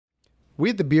We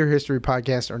at the Beer History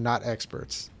Podcast are not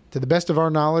experts. To the best of our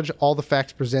knowledge, all the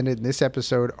facts presented in this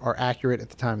episode are accurate at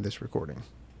the time of this recording.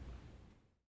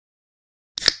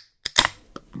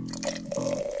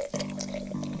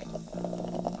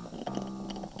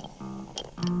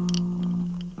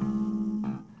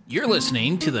 You're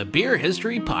listening to the Beer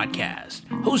History Podcast,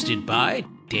 hosted by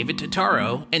David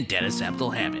Totaro and Dennis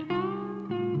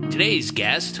Abdelhamid. Today's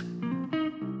guest,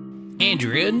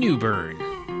 Andrea Newburn.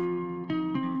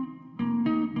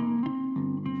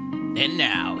 And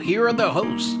now, here are the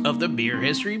hosts of the Beer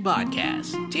History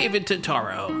Podcast, David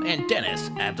Totaro and Dennis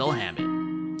Abdelhamid.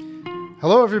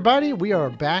 Hello, everybody. We are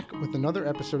back with another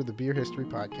episode of the Beer History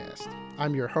Podcast.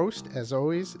 I'm your host, as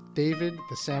always, David,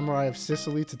 the Samurai of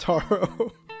Sicily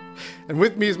Totaro. And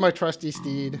with me is my trusty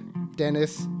steed,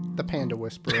 Dennis, the Panda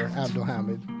Whisperer,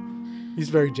 Abdelhamid. He's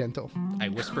very gentle. I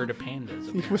whisper to pandas,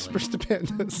 apparently. He whispers to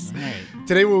pandas. Right.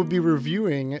 Today we'll be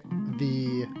reviewing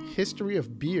the history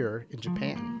of beer in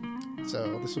Japan.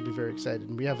 So this will be very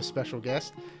exciting. We have a special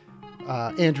guest,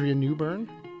 Andrea Newburn,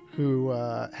 who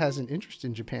has an interest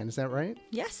in Japan. Is that right?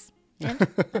 Yes. And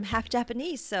I'm half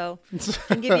Japanese, so I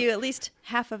can give you at least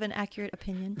half of an accurate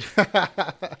opinion.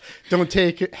 Don't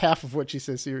take half of what she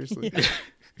says seriously. Yeah.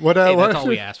 What, Hey, that's all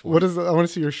we asked for. What is? I want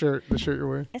to see your shirt. The shirt you're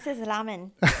wearing. It says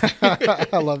ramen.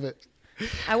 I love it.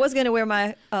 I was going to wear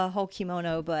my whole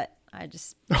kimono, but I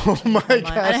just Oh changed my mind.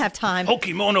 gosh. I didn't have time.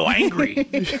 Hokimono angry.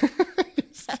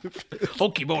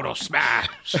 Hokimono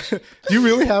smash. Do you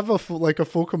really have a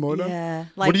full kimono? Yeah.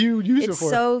 What do you use it it's for?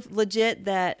 so legit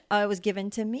that it was given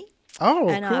to me. Oh,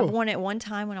 And cool. I've worn it one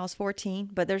time when I was 14,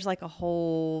 but there's like a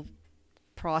whole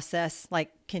process,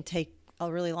 can take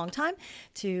a really long time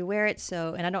to wear it.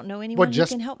 So, and I don't know anyone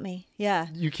just- who can help me. Yeah.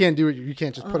 You can't do it. You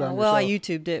can't just put it on Well, I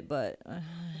yourself. YouTubed it, but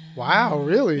Wow,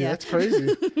 really? Yeah. That's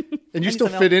crazy. And you need still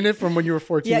some fit in it from when you were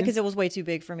 14? yeah, because it was way too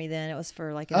big for me then. It was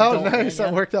for like an Oh, adult. nice. That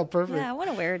yeah. worked out perfect. Yeah, I want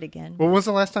to wear it again. Well, when was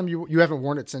the last time you haven't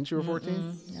worn it since you were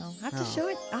 14? No, I have to Oh. show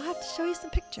it. I'll have to show you some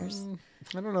pictures.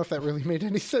 I don't know if that really made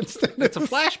any sense. Then. It's a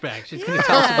flashback. She's going to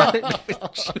tell us Yeah.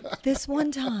 about it. This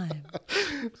one time.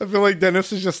 I feel like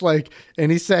Dennis is just like,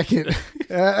 any second.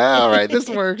 All right, this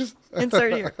works.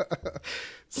 Insert here.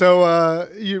 So,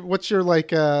 what's your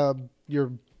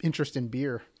your interest in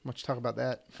beer? Why don't you talk about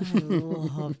that? I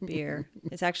love beer.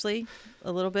 It's actually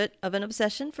a little bit of an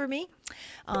obsession for me.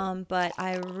 But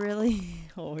I really,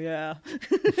 oh yeah.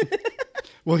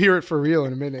 We'll hear it for real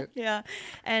in a minute. Yeah.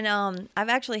 And I've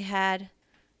actually had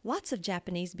lots of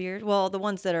Japanese beers. Well, the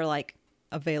ones that are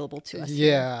available to us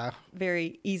here Yeah.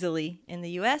 very easily in the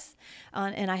U.S.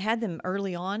 And I had them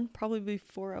early on, probably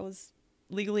before I was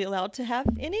legally allowed to have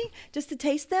any, just to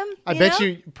taste them. I bet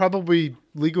you probably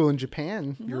legal in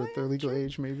Japan. You're at the legal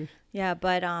age, maybe. Yeah,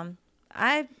 but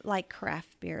I like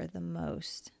craft beer the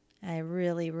most. I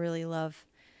really, really love,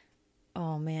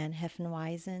 oh man,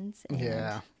 Hefeweizens and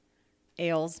Yeah.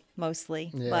 ales mostly.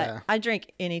 Yeah. But I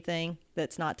drink anything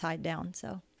that's not tied down.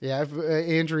 So Yeah,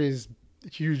 Andrea's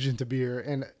huge into beer,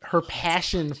 and her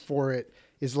passion for it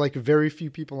is like very few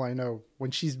people I know.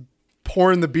 When she's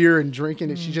pouring the beer and drinking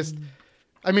it, she just...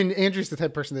 I mean, Andrea's the type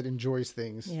of person that enjoys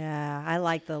things. yeah, I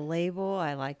like the label.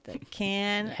 I like the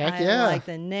can. Heck I yeah. like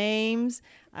the names.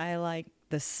 I like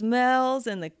the smells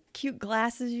and the cute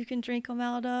glasses you can drink them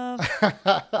out of.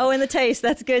 Oh, and the taste.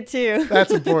 That's good too.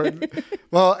 That's important.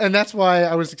 Well, and that's why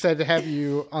I was excited to have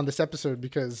you on this episode,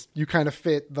 because you kind of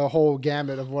fit the whole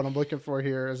gamut of what I'm looking for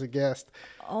here as a guest.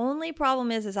 Only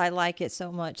problem is I like it so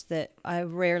much that I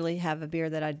rarely have a beer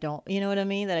that I don't, you know what I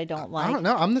mean? That I don't like. I don't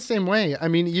know. I'm the same way. I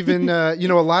mean, even, a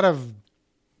lot of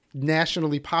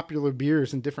nationally popular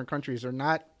beers in different countries are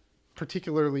not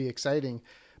particularly exciting,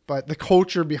 but the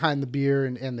culture behind the beer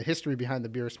and the history behind the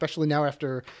beer, especially now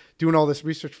after doing all this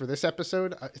research for this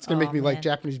episode, it's going to make me like man.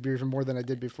 Japanese beer even more than I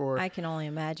did before. I can only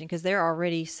imagine because they're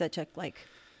already such a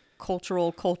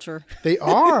cultural culture. They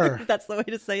are. That's the way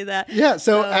to say that. Yeah,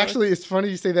 so actually, it's funny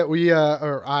you say that.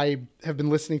 I have been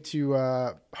listening to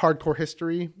Hardcore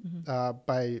History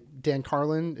by Dan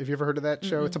Carlin. Have you ever heard of that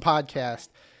show? It's a podcast.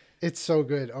 It's so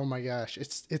good. Oh my gosh,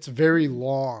 it's very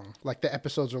long. Like the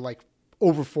episodes are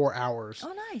over 4 hours.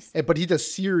 Oh, nice. But he does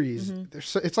series.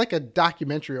 It's like a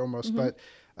documentary almost, but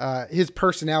his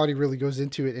personality really goes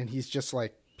into it, and he's just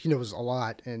he knows a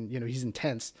lot, and he's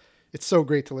intense. It's so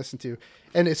great to listen to.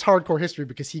 And it's hardcore history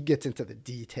because he gets into the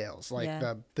details,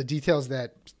 the details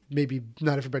that maybe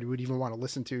not everybody would even want to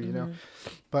listen to, you know.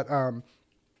 But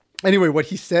anyway, what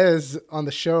he says on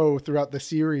the show throughout the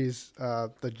series,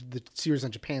 the series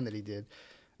on Japan that he did,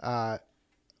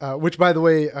 which, by the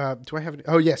way, do I have it?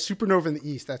 Oh, yeah, Supernova in the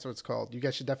East. That's what it's called. You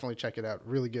guys should definitely check it out.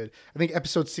 Really good. I think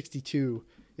episode 62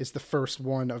 is the first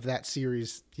one of that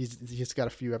series. He's got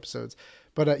a few episodes,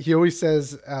 but he always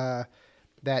says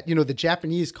that, you know, the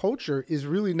Japanese culture is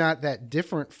really not that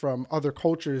different from other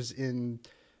cultures in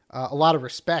a lot of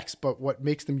respects, but what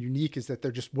makes them unique is that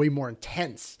they're just way more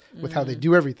intense with how they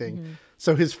do everything.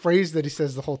 So his phrase that he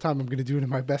says the whole time, I'm going to do it in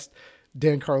my best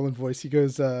Dan Carlin voice. He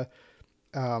goes, the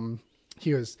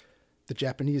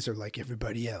Japanese are like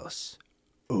everybody else,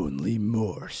 only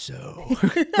more so.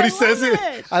 But he says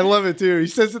it. I love it too. He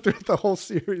says it throughout the whole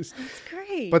series. That's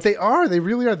great. But they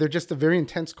really are. They're just a very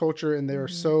intense culture, and they are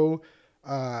so,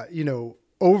 you know,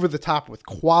 over the top with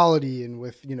quality and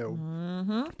with, you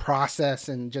know, process,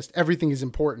 and just everything is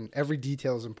important. Every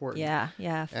detail is important.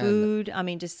 Yeah. Food. I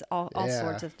mean, just all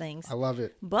sorts of things. I love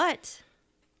it. But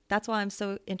that's why I'm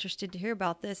so interested to hear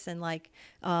about this. And like,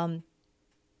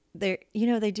 they, you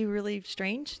know, they do really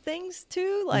strange things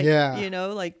too. Like, you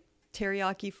know, like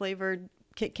teriyaki flavored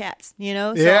Kit Kats, you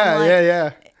know? So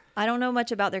yeah. I don't know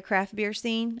much about their craft beer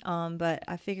scene. But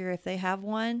I figure if they have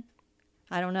one,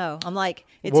 I don't know. I'm like,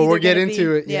 it's well, either we'll get gonna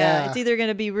into be, it. Yeah. It's either going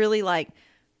to be really like,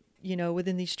 you know,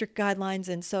 within these strict guidelines.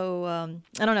 And so,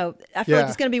 I don't know. I feel like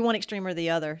it's going to be one extreme or the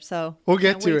other. So we'll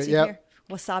get to it. Yeah.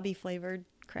 Wasabi flavored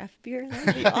craft beer.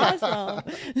 That'd be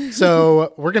awesome.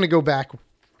 So we're going to go back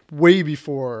way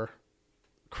before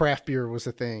craft beer was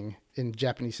a thing in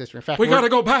Japanese history. In fact, we got to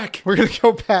go back. We're going to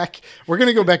go back. We're going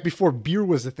to go back before beer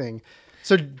was a thing.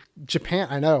 So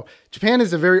Japan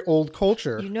is a very old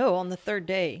culture. You know, on the third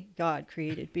day, God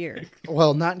created beer.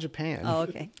 Well, not in Japan. Oh,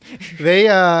 okay. They,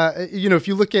 you know, if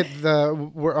you look at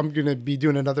I'm going to be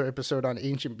doing another episode on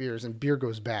ancient beers, and beer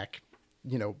goes back,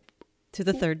 you know, to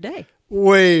the third day.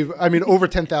 Over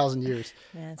 10,000 years.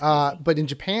 Yeah, but in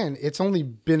Japan, it's only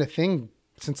been a thing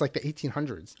since like the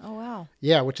 1800s. Oh, wow.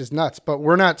 Yeah, which is nuts. But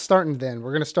we're not starting then.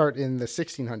 We're going to start in the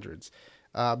 1600s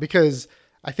because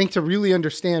I think to really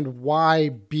understand why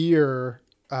beer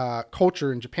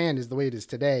culture in Japan is the way it is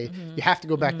today, you have to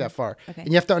go back that far. Okay.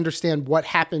 And you have to understand what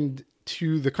happened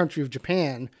to the country of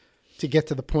Japan to get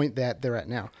to the point that they're at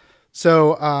now.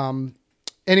 So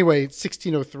anyway,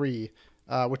 1603,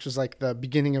 which was like the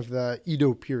beginning of the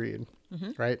Edo period,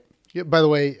 right? Yeah, by the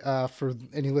way, for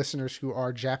any listeners who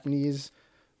are Japanese,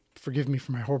 forgive me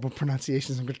for my horrible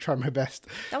pronunciations. I'm going to try my best.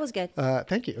 That was good.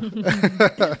 Thank you.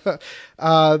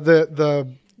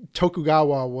 The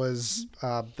Tokugawa was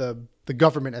the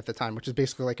government at the time, which is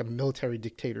basically like a military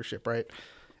dictatorship, right?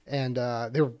 And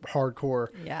they were hardcore.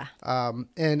 Yeah.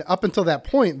 And up until that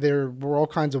point, there were all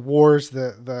kinds of wars.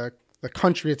 The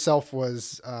country itself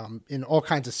was in all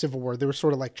kinds of civil war. They were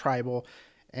sort of like tribal.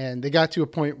 And they got to a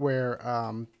point where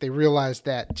they realized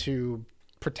that to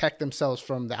protect themselves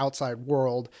from the outside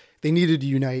world, they needed to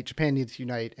unite. Japan needed to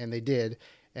unite, and they did.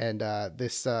 And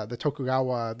the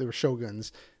Tokugawa, they were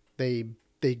shoguns. They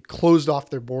closed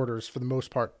off their borders for the most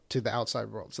part to the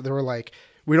outside world. So they were like,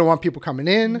 we don't want people coming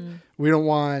in. We don't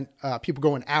want people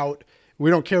going out. We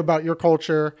don't care about your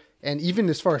culture. And even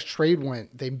as far as trade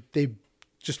went, they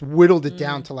just whittled it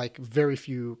down to like very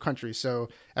few countries. So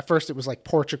at first it was like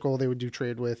Portugal they would do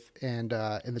trade with, and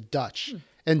the Dutch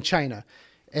and China.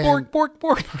 And Bork.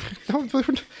 No,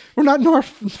 we're not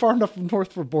far enough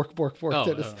north for bork.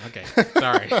 Oh, okay.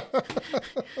 Sorry.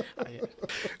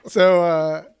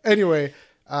 So anyway,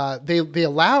 they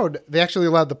actually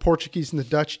allowed the Portuguese and the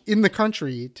Dutch in the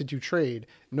country to do trade.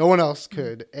 No one else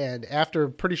could. And after a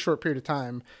pretty short period of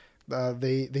time,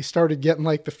 they started getting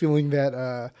like the feeling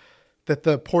that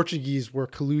the Portuguese were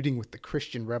colluding with the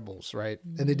Christian rebels, right?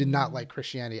 And they did not like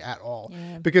Christianity at all,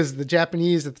 because the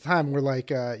Japanese at the time were like,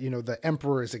 the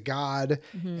emperor is a god,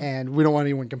 and we don't want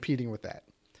anyone competing with that.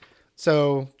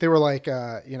 So they were like,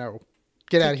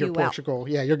 get out of here, Portugal.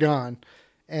 Yeah, you're gone.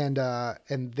 And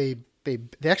they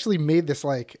actually made this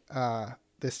like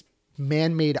this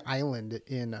man-made island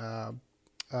in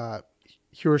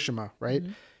Hiroshima, right?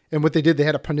 And what they did, they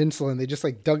had a peninsula, and they just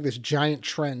like dug this giant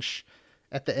trench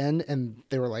at the end, and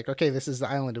they were like, okay, this is the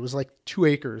island. It was like 2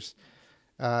 acres.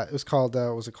 It was called,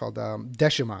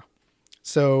 Deshima.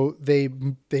 So they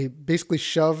basically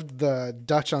shoved the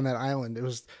Dutch on that island. It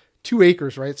was 2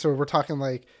 acres, right? So we're talking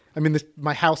like,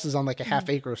 my house is on like a half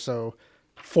acre, so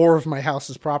 4 of my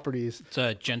house's properties. It's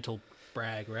a gentle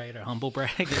brag, right? A humble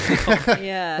brag.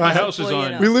 Yeah. My house is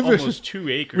on almost 2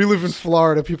 acres. We live in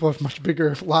Florida. People have much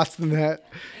bigger lots than that.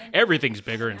 Everything's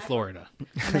bigger in Florida.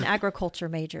 I'm an agriculture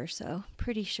major, so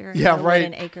pretty sure yeah, I know right.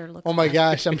 what an acre looks like. Oh my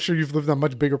gosh, I'm sure you've lived on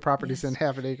much bigger properties than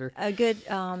half an acre. A good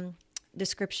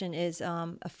description is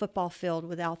a football field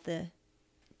without the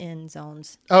end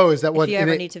zones. Oh, is that what? If you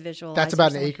ever need to visualize. That's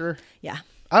about an acre? Yeah.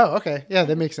 Oh, okay. Yeah,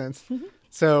 that makes sense.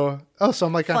 So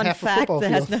I'm like on half a football field.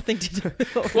 Fun fact that has nothing to do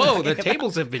with Whoa, the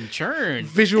tables have been churned.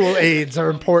 Visual aids are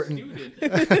important.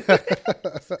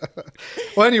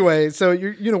 Well, anyway, so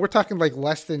we're talking like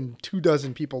less than 24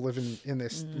 people living in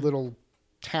this little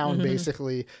town,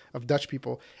 basically, of Dutch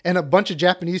people, and a bunch of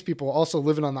Japanese people also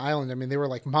living on the island. I mean, they were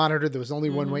like monitored. There was only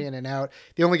one way in and out.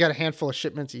 They only got a handful of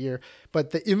shipments a year.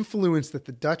 But the influence that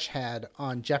the Dutch had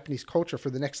on Japanese culture for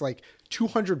the next like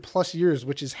 200 plus years,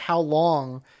 which is how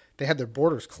long they had their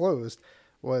borders closed,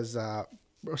 was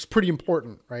pretty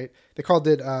important, right? They called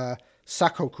it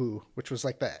sakoku, which was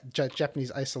like the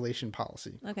Japanese isolation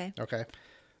policy. Okay.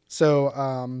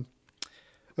 So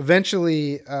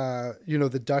eventually,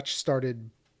 the Dutch started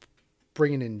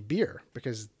bringing in beer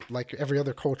because, like every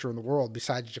other culture in the world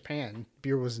besides Japan,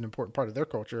 beer was an important part of their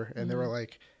culture. And they were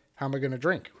like, how am I going to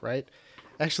drink, right?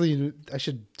 Actually, I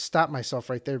should stop myself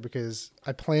right there because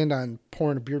I planned on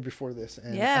pouring a beer before this.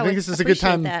 And I think this is a good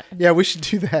time. That. Yeah, we should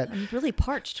do that. I'm really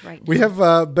parched right now. We have,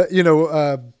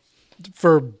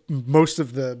 for most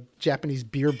of the Japanese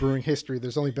beer brewing history,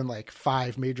 there's only been like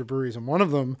 5 major breweries. And one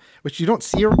of them, which you don't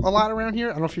see a lot around here,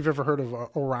 I don't know if you've ever heard of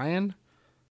Orion.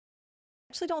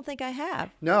 Actually don't think I have.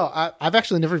 No, I've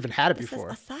actually never even had it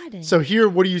before. So here,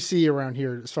 what do you see around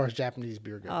here as far as Japanese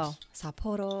beer goes? Oh,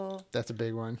 Sapporo. That's a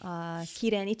big one.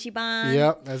 Kiren Ichiban.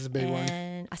 Yep, that's a big one.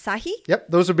 And Asahi. Yep,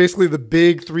 those are basically the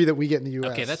big 3 that we get in the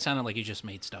U.S. Okay, that sounded like you just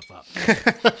made stuff up.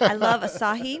 I love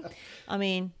Asahi. I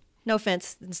mean, no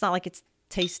offense. It's not like it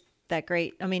tastes that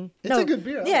great. I mean, it's a good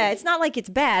beer. Yeah, it's not like it's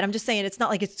bad. I'm just saying it's not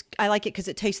like I like it because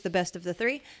it tastes the best of the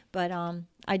 3. But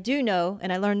I do know,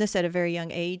 and I learned this at a very young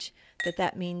age,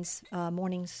 that means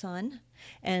morning sun,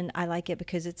 and I like it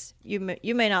because it's you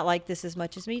may not like this as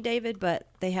much as me, David, but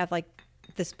they have like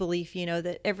this belief,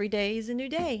 that every day is a new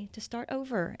day to start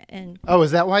over. And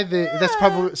is that why that's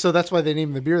probably that's why they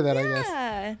named the beer that, I guess.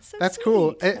 Yeah, so that's sweet.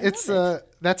 Cool. It's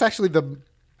that's actually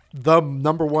the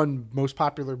number 1 most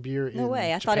popular beer in Japan. No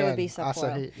way. I thought it would be Sapporo.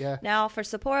 Asahi, yeah. Now for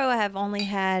Sapporo, I have only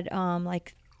had I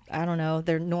don't know,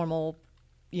 their normal,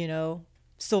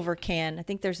 silver can. I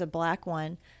think there's a black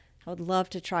one. I would love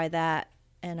to try that.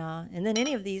 And then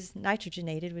any of these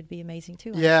nitrogenated would be amazing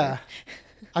too. Yeah.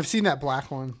 I've seen that black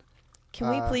one.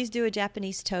 Can we please do a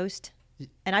Japanese toast?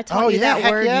 And I taught you that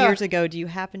word years ago. Do you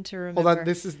happen to remember? Hold on.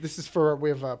 This is for, we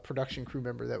have a production crew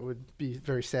member that would be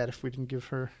very sad if we didn't give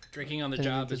her. Drinking on the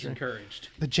job is encouraged.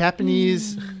 The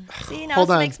Japanese. See, now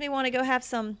this makes me want to go have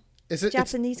some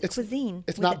Japanese cuisine.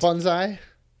 It's not bonsai?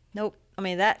 Nope. I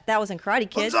mean, that was in Karate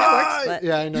Kid. Bonsai! That works. But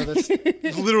yeah, I know.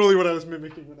 That's literally what I was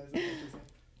mimicking when I said that.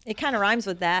 It kind of rhymes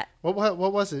with that. What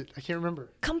was it? I can't remember.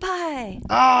 Kampai.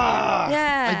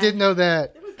 Yeah. I did know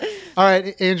that. All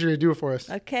right, Andrea, do it for us.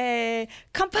 Okay.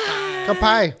 Kampai.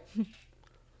 Kampai.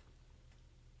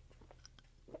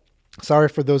 Sorry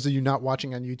for those of you not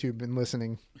watching on YouTube and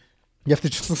listening. You have to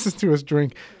just listen to us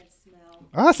drink.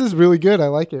 This is really good. I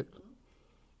like it.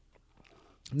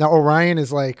 Now, Orion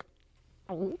is like,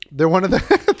 they're one of the,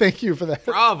 thank you for that.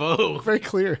 Bravo. Very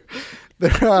clear.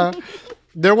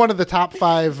 They're one of the top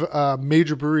 5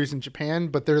 major breweries in Japan,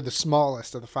 but they're the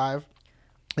smallest of the 5.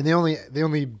 And they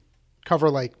only cover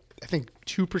like, I think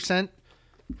 2%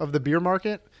 of the beer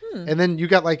market. And then you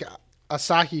got like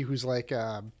Asahi, who's like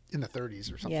in the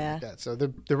 30s or something like that. So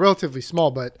they're relatively small,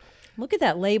 but look at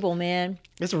that label, man.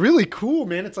 It's really cool,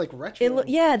 man. It's like retro.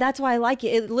 That's why I like it.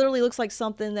 It literally looks like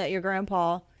something that your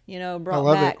grandpa,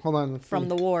 brought back Hold on, from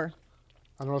the war.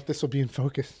 I don't know if this will be in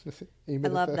focus. I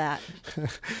love that.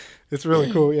 It's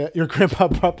really cool. Yeah, your grandpa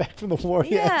brought back from the war.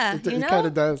 Yeah, yes, it kind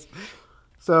of does.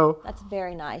 So that's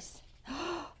very nice.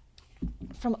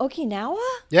 From Okinawa?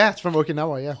 Yeah, it's from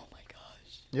Okinawa. Yeah. Oh my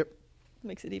gosh. Yep.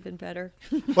 Makes it even better.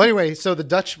 Well, anyway, so the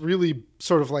Dutch really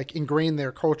sort of like ingrained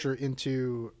their culture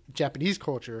into Japanese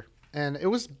culture, and it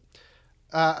was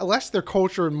less their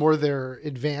culture and more their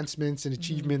advancements and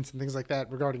achievements and things like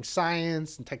that regarding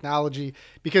science and technology.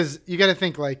 Because you got to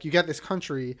think, like, you got this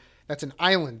country that's an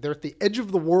island. They're at the edge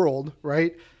of the world,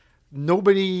 right?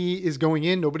 Nobody is going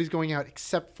in, nobody's going out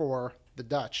except for the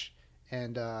Dutch.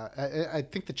 And I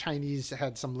think the Chinese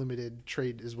had some limited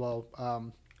trade as well,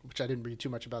 which I didn't read too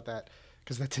much about that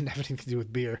because that didn't have anything to do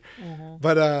with beer.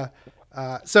 But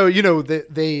so,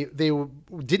 they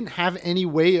didn't have any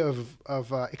way of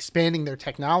expanding their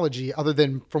technology other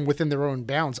than from within their own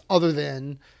bounds, other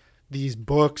than these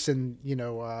books and,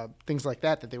 things like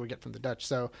that they would get from the Dutch.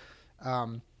 So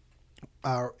in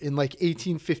like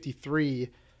 1853,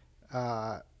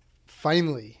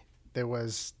 finally there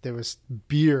was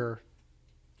beer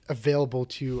available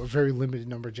to a very limited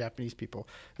number of Japanese people.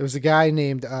 There was a guy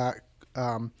named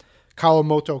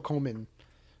Kawamoto Komin,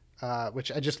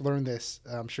 which I just learned this.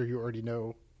 I'm sure you already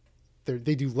know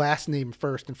they do last name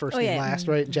first and first name last,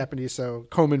 right? In Japanese. So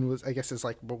Komen was, I guess, is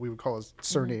like what we would call his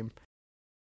surname.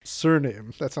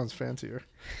 Surname. That sounds fancier.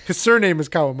 His surname is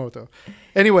Kawamoto.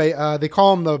 Anyway, they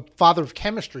call him the father of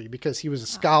chemistry because he was a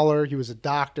scholar, he was a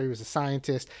doctor, he was a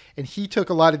scientist, and he took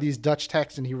a lot of these Dutch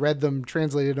texts and he read them,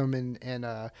 translated them,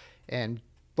 and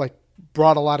like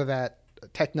brought a lot of that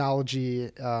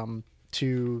technology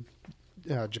to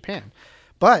Japan.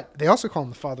 But they also call him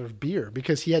the father of beer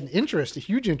because he had a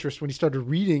huge interest when he started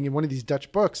reading in one of these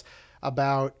Dutch books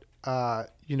about,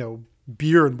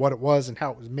 beer and what it was and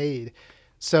how it was made.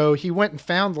 So he went and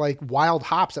found like wild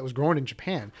hops that was grown in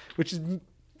Japan, which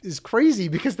is crazy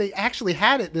because they actually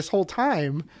had it this whole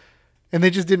time and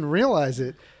they just didn't realize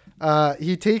it.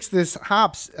 He takes this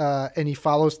hops and he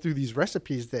follows through these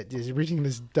recipes that he's reading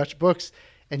these Dutch books,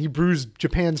 and he brews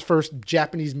Japan's first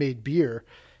Japanese-made beer.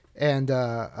 And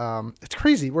it's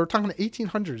crazy. We're talking the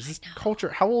 1800s. This culture.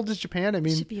 How old is Japan? I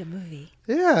mean, it should be a movie.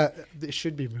 Yeah, it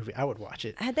should be a movie. I would watch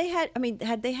it. Had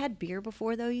they had beer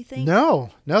before though? You think? No,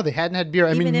 they hadn't had beer.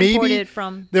 Even maybe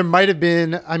from... there might have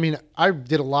been. I mean, I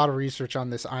did a lot of research on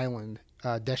this island,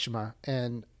 Deshima,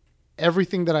 and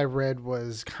everything that I read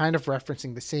was kind of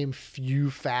referencing the same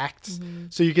few facts. Mm-hmm.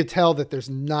 So you could tell that there's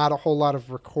not a whole lot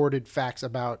of recorded facts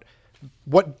about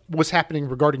what was happening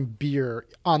regarding beer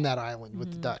on that island with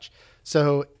the Dutch.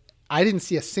 So I didn't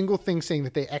see a single thing saying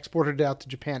that they exported it out to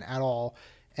Japan at all.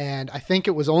 And I think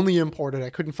it was only imported.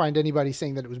 I couldn't find anybody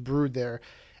saying that it was brewed there.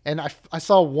 And I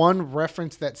saw one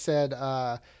reference that said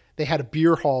they had a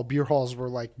beer hall. Beer halls were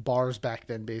like bars back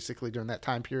then, basically, during that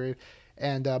time period.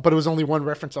 And but it was only one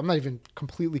reference. I'm not even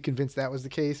completely convinced that was the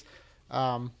case.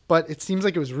 But it seems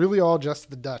like it was really all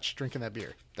just the Dutch drinking that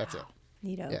beer. That's it.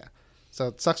 Neato. Yeah. So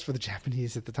it sucks for the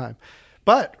Japanese at the time.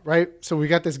 But, right, so we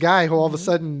got this guy who all of a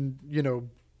sudden,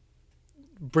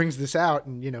 brings this out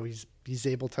and, he's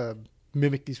able to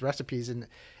mimic these recipes.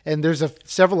 And there's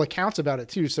several accounts about it,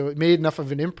 too. So it made enough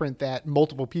of an imprint that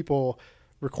multiple people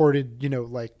recorded,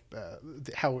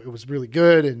 how it was really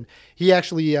good. And he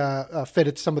actually fed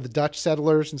it to some of the Dutch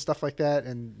settlers and stuff like that.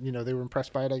 And, they were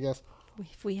impressed by it, I guess.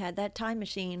 If we had that time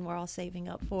machine we're all saving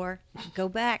up for, go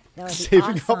back. That would be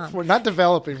saving awesome. Up for, not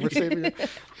developing. We're saving up.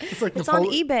 It's like it's on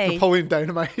eBay. Napoleon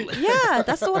Dynamite. Yeah,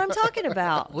 that's what I'm talking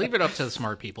about. Leave it up to the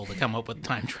smart people to come up with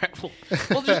time travel.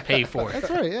 We'll just pay for it. That's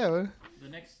right, yeah.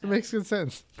 It makes good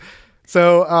sense.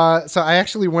 So I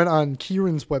actually went on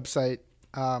Kirin's website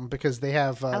because they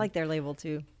have... I like their label,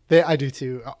 too. I do,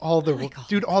 too. All their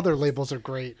labels are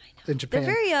great in Japan.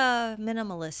 They're very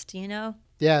minimalist,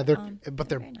 Yeah,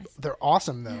 they're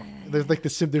awesome though. Yeah. There's like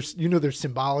there's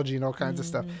symbology and all kinds of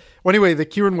stuff. Well, anyway, the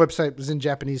Kirin website was in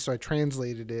Japanese, so I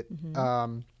translated it.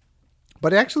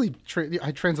 But actually,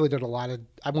 I translated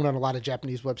I went on a lot of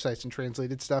Japanese websites and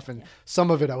translated stuff, and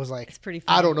some of it I was like, it's pretty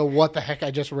funny. I don't know what the heck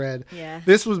I just read. Yeah,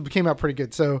 this came out pretty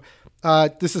good. So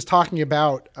this is talking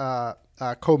about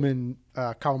Komen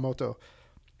Kawamoto.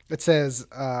 It says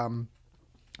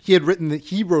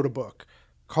he wrote a book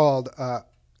called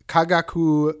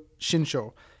Kagaku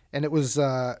Shinsho, and it was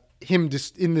him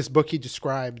in this book he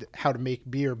described how to make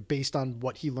beer based on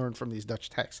what he learned from these Dutch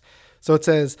texts. So it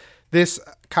says this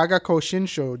Kagaku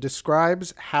Shinsho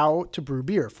describes how to brew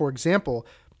beer. For example,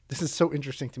 this is so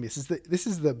interesting to me. This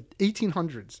is the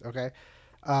 1800s, okay?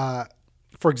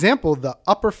 For example, the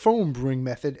upper foam brewing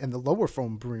method and the lower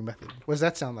foam brewing method. What does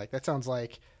that sound like? That sounds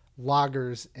like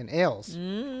lagers and ales,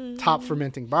 top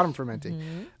fermenting, bottom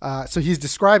fermenting. So he's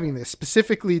describing this,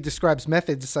 specifically describes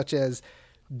methods such as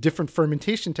different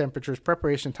fermentation temperatures,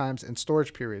 preparation times, and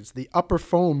storage periods. The upper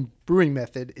foam brewing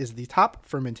method is the top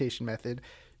fermentation method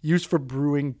used for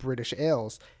brewing British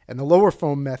ales, and the lower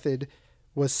foam method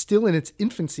was still in its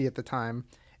infancy at the time,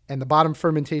 and the bottom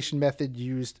fermentation method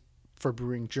used for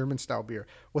brewing German-style beer.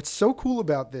 What's so cool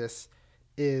about this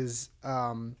is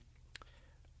the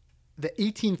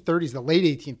 1830s, the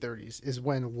late 1830s, is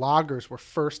when lagers were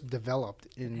first developed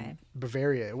in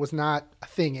Bavaria. It was not a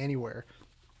thing anywhere.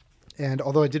 And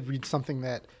although I did read something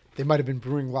that they might have been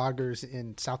brewing lagers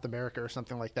in South America or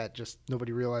something like that, just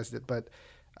nobody realized it. But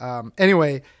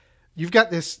anyway, you've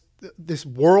got this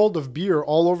world of beer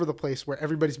all over the place where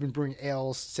everybody's been brewing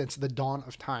ales since the dawn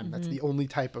of time. That's the only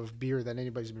type of beer that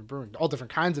anybody's been brewing. All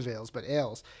different kinds of ales, but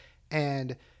ales.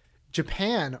 And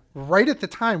Japan, right at the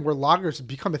time where lagers had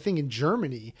become a thing in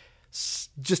Germany,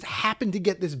 just happened to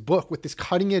get this book with this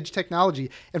cutting edge technology.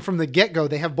 And from the get-go,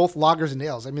 they have both lagers and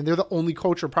ales. I mean, they're the only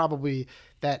culture probably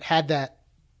that had that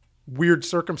weird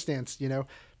circumstance,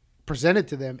 presented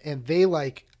to them. And they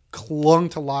clung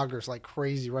to lagers like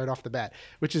crazy right off the bat,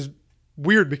 which is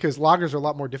weird because lagers are a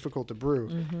lot more difficult to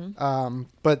brew.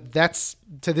 But that's,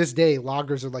 to this day,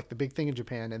 lagers are the big thing in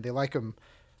Japan, and they like them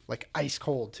like ice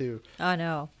cold too. Oh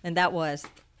no, and that was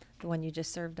the one you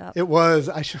just served up. It was.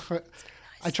 I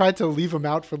tried to leave them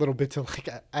out for a little bit to like.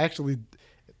 I actually,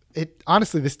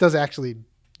 honestly, this does actually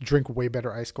drink way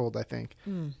better ice cold, I think.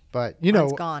 But you know,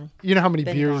 gone. You know how many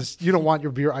beers you don't want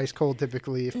your beer ice cold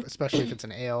typically, especially if it's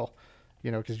an ale. You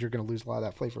know, because you're going to lose a lot of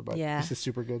that flavor. But this is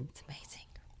super good. It's amazing.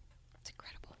 It's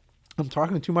incredible. I'm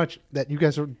talking too much that you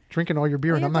guys are drinking all your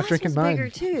beer and I'm not drinking mine. Bigger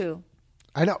too.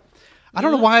 I know. I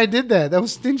don't know why I did that. That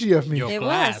was stingy of me. Your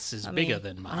glass is bigger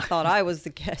than mine. I thought I was the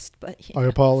guest, but I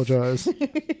apologize.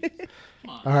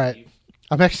 All right.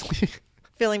 I'm actually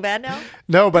feeling bad now?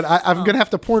 No, but I'm going to have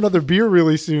to pour another beer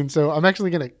really soon. So I'm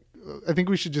actually going to, I think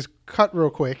we should just cut real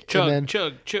quick. Chug, and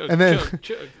then,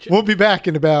 chug. We'll be back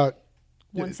in about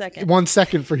 1 second. 1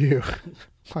 second for you.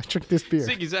 I drink this beer.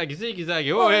 Ziggy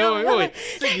zaggy. Oi.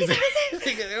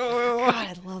 God,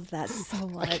 I love that so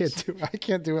much. I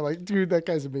can't do it. Like, dude, that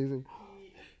guy's amazing.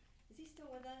 Is he still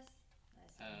with us?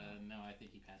 No, I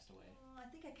think he passed away. I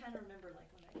think I kind of remember like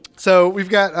when I. So we've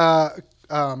got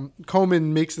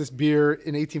Coleman makes this beer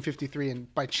in 1853,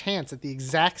 and by chance, at the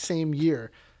exact same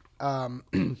year,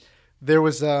 there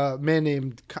was a man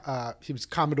named he was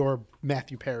Commodore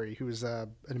Matthew Perry, who was an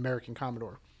American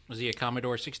Commodore. Was he a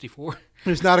Commodore 64? He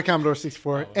was not a Commodore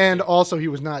 64, and also he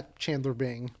was not Chandler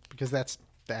Bing, because that's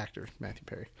the actor, Matthew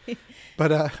Perry.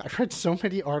 But I've read so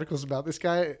many articles about this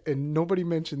guy, and nobody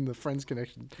mentioned the Friends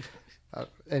connection.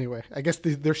 Anyway, I guess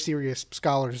they're serious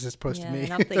scholars as opposed to me.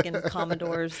 And I'm thinking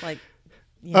Commodores, like,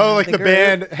 like the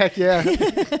band. Heck yeah.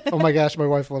 Oh my gosh, my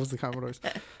wife loves the Commodores.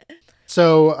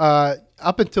 So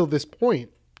up until this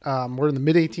point, we're in the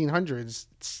mid 1800s.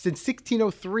 Since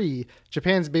 1603,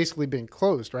 Japan's basically been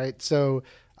closed, right? So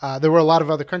there were a lot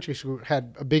of other countries who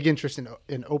had a big interest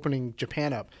in opening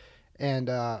Japan up, and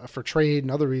for trade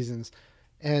and other reasons,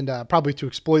 and probably to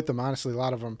exploit them. Honestly, a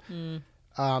lot of them.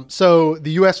 So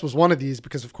the U.S. was one of these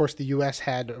because, of course, the U.S.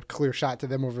 had a clear shot to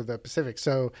them over the Pacific.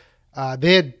 So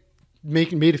they had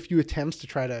made a few attempts to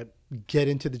try to get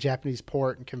into the Japanese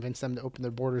port and convince them to open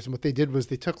their borders. And what they did was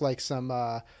they took like some,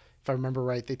 if I remember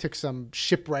right, they took some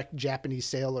shipwrecked Japanese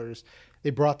sailors. They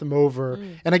brought them over.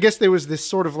 And I guess there was this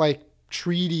sort of like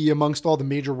treaty amongst all the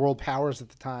major world powers at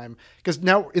the time. Because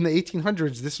now in the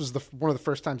 1800s, this was one of the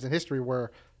first times in history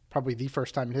where, probably the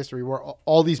first time in history, where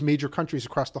all these major countries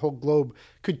across the whole globe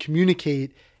could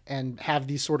communicate and have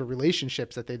these sort of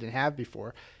relationships that they didn't have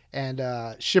before. And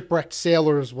shipwrecked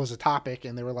sailors was a topic,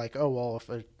 and they were like, oh, well,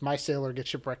 if my sailor gets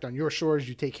shipwrecked on your shores,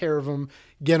 you take care of him,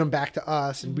 get him back to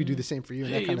us, and we do the same for you.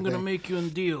 Hey, I'm going to make you a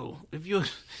deal. If you...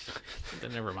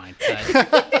 Never mind.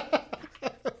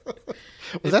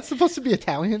 Was that supposed to be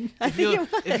Italian?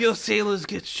 If your sailors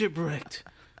get shipwrecked,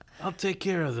 I'll take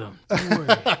care of them. Don't worry.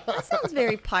 That sounds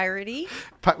very piratey.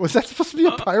 Was that supposed to be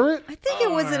a pirate? I think it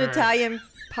was an Italian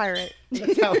pirate.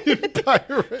 Italian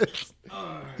pirate.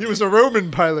 He was a Roman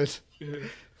pilot.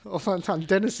 On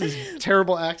Dennis's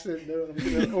terrible accent. I'm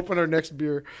going to open our next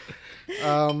beer.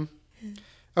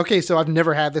 Okay, so I've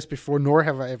never had this before, nor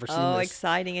have I ever seen this. Oh,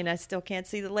 exciting! And I still can't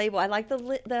see the label. I like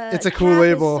the. It's a cool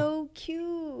label. Is so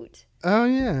cute. Oh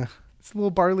yeah, it's a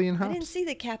little barley and hops. I didn't see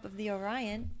the cap of the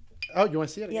Orion. Oh, you want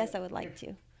to see it again? Yes, I would like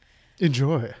to.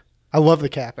 Enjoy. I love the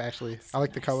cap, actually. I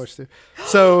like the colors, too.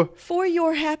 So for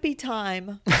your happy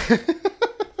time.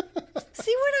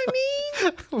 See what I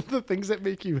mean? The things that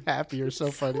make you happy are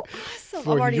so funny. Awesome.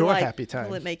 For your happy time.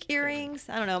 Will it make earrings?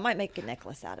 I don't know. I might make a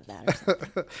necklace out of that or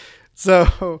something.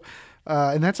 So,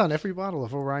 and that's on every bottle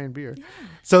of Orion beer. Yeah.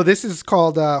 So this is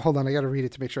called, hold on, I got to read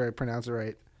it to make sure I pronounce it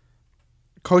right.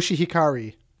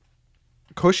 Koshihikari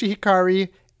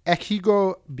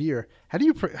Echigo beer.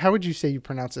 How would you say you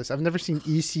pronounce this? I've never seen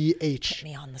ECH. Put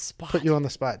me on the spot. Put you on the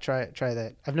spot. Try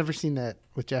that. I've never seen that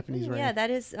with Japanese writing. Yeah,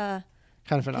 that is kind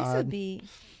of an odd.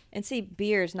 And see,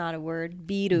 beer is not a word.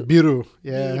 Biru. Biru.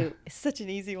 Yeah. Biru. It's such an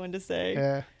easy one to say.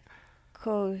 Yeah.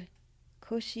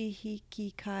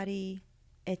 Koshihikari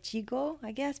Echigo,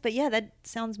 I guess. But yeah, that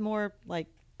sounds more like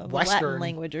a Western Latin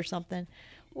language or something.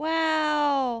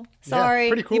 Wow. Sorry. Yeah,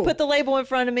 pretty cool. You put the label in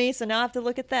front of me, so now I have to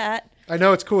look at that. I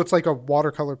know, it's cool. It's like a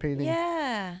watercolor painting.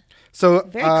 Yeah. So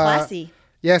very classy.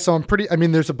 Yeah, so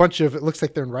there's a bunch of, it looks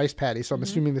like they're in rice patties, so I'm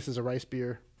assuming this is a rice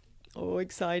beer. Oh,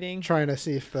 exciting. Trying to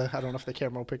see if I don't know if the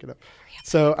camera will pick it up.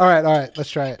 So, all right, let's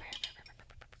try it.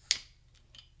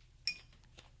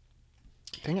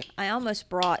 Dang it. I almost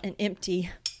brought an empty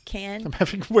can. I'm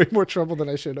having way more trouble than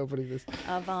I should opening this.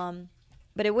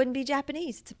 But it wouldn't be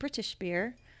Japanese. It's a British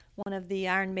beer. One of the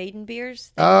Iron Maiden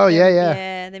beers. Yeah.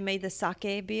 Yeah, they made the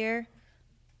sake beer.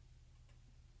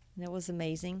 And it was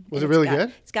amazing. Was it really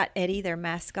good? It's got Eddie, their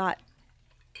mascot,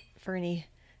 for any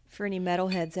For any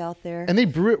metalheads out there. And they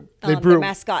brew it. Their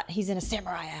mascot, he's in a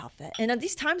samurai outfit. And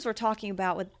these times we're talking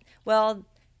about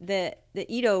the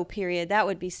Edo period, that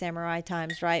would be samurai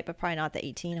times, right? But probably not the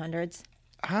 1800s.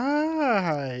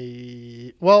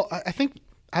 I think,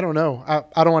 I don't know. I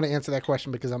don't want to answer that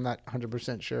question because I'm not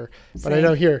 100% sure. But Same. I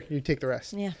know, here, you take the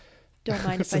rest. Yeah. Don't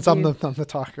mind if Since I do. I'm the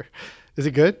talker. Is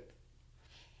it good?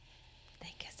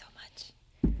 Thank you so much.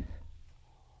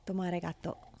 Domo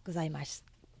arigato gozaimasu.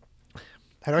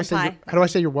 How do I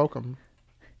say you're welcome?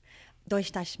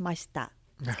 Doishitashimashita.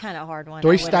 It's kind of a hard one.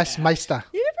 Doishitashimashita.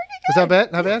 You did pretty good. Is that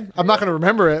bad? Not bad? I'm not going to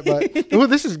remember it, but ooh,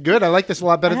 this is good. I like this a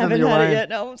lot better than the Orion. I haven't had it yet.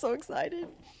 No, I'm so excited.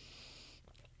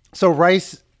 So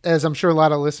rice, as I'm sure a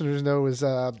lot of listeners know, is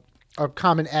a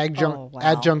common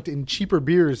adjunct in cheaper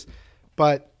beers,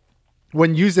 but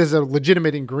when used as a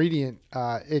legitimate ingredient,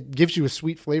 it gives you a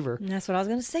sweet flavor. And that's what I was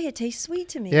going to say. It tastes sweet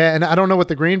to me. Yeah, and I don't know what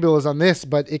the grain bill is on this,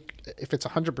 but if it's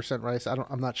 100% rice,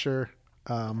 I'm not sure.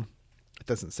 It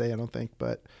doesn't say, I don't think,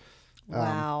 but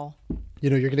wow.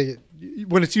 You're going to get,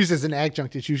 when it's used as an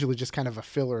adjunct, it's usually just kind of a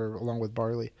filler along with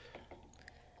barley.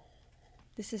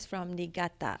 This is from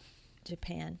Niigata,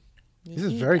 Japan. This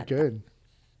is very good.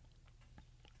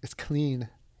 It's clean.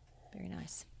 Very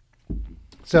nice.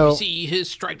 So if you see his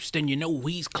stripes, then you know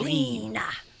he's clean.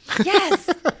 Yes.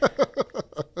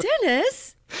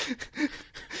 Dennis.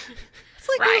 It's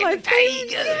like one of my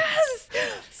favorites.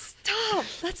 Yes. Stop.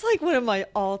 That's like one of my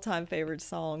all-time favorite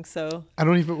songs. So I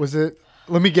don't even, was it?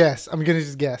 Let me guess. I'm going to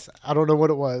just guess. I don't know what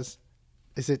it was.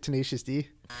 Is it Tenacious D?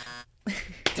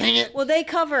 Dang it. Well, they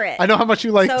cover it. I know how much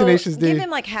you like Tenacious D. Give him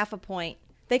like half a point.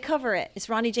 They cover it. It's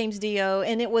Ronnie James Dio,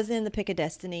 and it was in the Pick of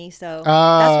Destiny. So that's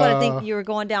what I think you were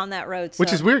going down that road. So.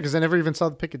 Which is weird because I never even saw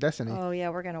the Pick of Destiny. Oh,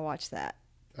 yeah, we're going to watch that.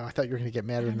 Oh, I thought you were going to get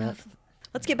madder than that.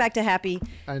 Let's get back to happy.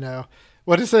 I know.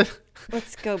 What is it?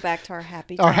 Let's go back to our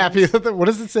happy times. Our happy. What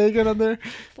does it say again on there?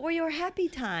 For your happy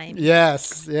time.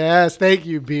 Yes. Thank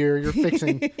you, beer. You're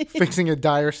fixing a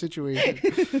dire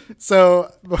situation. So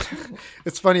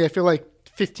it's funny. I feel like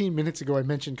 15 minutes ago I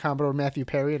mentioned Commodore Matthew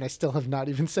Perry, and I still have not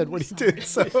even said what he did.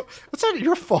 So it's not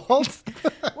your fault.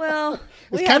 Well,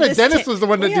 it's kind of Dennis was the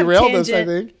one that derailed us, I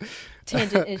think.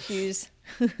 Tangent issues.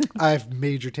 I have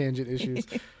major tangent issues.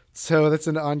 So that's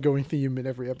an ongoing theme in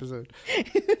every episode.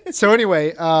 So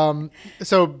anyway,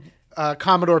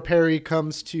 Commodore Perry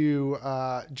comes to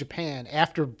Japan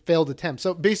after failed attempts.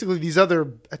 So basically these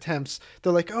other attempts,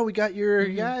 they're like, oh, we got your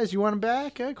guys. You want them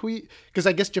back? Because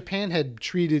I guess Japan had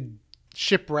treated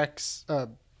shipwreckers,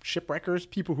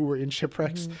 people who were in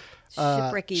shipwrecks.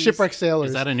 Shipwreck sailors.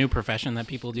 Is that a new profession that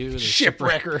people do?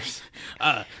 Shipwreckers.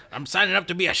 I'm signing up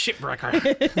to be a shipwrecker.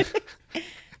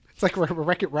 It's like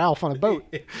Wreck-It Ralph on a boat.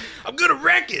 I'm gonna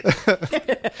wreck it.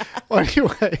 Well,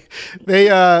 anyway,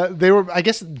 they were. I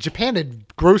guess Japan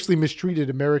had grossly mistreated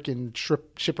American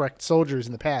shipwrecked soldiers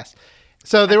in the past.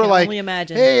 So they were like,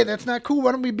 "Hey, that's not cool.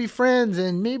 Why don't we be friends?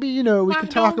 And maybe we can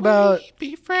talk about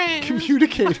be friends,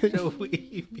 communicating.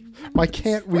 Why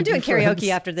can't we? We're doing be karaoke friends?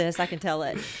 after this. I can tell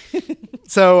it.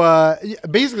 So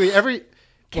basically, every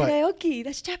karaoke.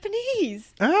 That's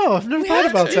Japanese. Oh, I've never thought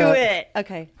about that. Do it.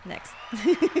 Okay, next.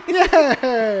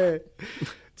 Yay!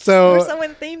 So we're so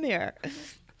in theme here.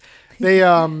 They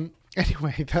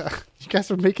anyway, you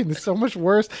guys are making this so much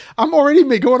worse. I'm already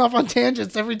going off on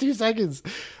tangents every 2 seconds.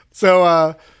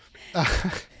 So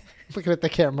looking at the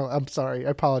camera, I'm sorry. I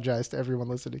apologize to everyone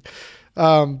listening.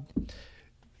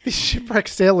 These shipwrecked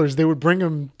sailors, they would bring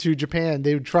them to Japan.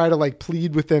 They would try to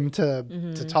plead with them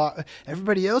to talk.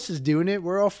 Everybody else is doing it.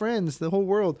 We're all friends, the whole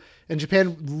world. And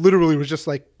Japan literally was just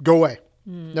like, go away.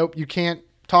 Nope, you can't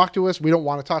talk to us. We don't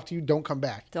want to talk to you. Don't come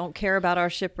back. Don't care about our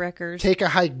shipwreckers. Take a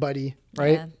hike, buddy.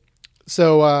 Right? Yeah.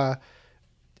 So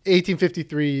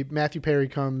 1853, Matthew Perry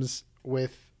comes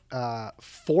with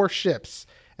 4 ships.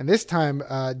 And this time,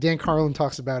 Dan Carlin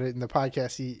talks about it in the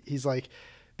podcast. He's like,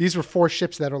 these were 4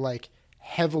 ships that are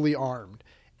heavily armed,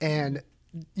 and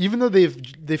even though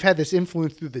they've had this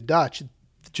influence through the Dutch,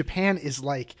 Japan is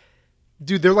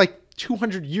they're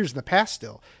 200 years in the past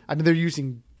still. I mean, they're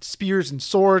using spears and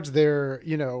swords, they're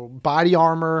body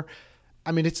armor.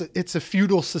 I mean, it's a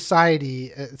feudal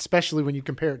society, especially when you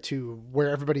compare it to where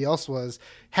everybody else was,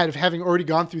 having already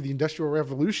gone through the Industrial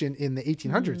Revolution in the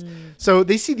 1800s. So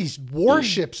they see these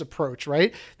warships approach,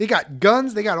 right? They got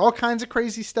guns, they got all kinds of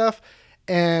crazy stuff,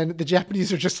 and the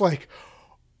Japanese are just like,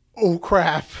 oh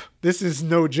crap, this is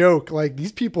no joke.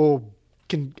 These people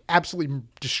can absolutely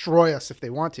destroy us if they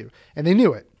want to. And they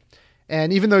knew it.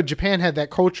 And even though Japan had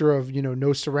that culture of,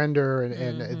 no surrender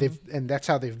and that's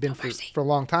how they've been for a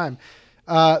long time,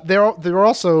 they're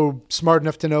also smart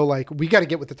enough to know, we got to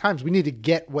get with the times. We need to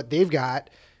get what they've got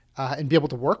and be able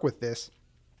to work with this.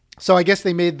 So I guess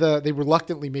they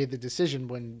reluctantly made the decision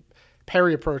when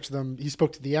Perry approached them. He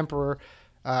spoke to the emperor,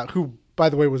 who, by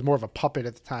the way, was more of a puppet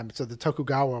at the time. So the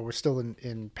Tokugawa were still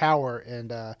in power, and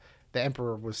the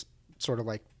emperor was sort of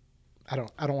like, I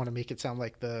don't want to make it sound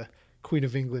like the Queen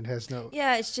of England has no.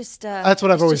 Yeah, it's just. That's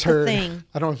what I've always heard.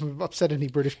 I don't want to upset any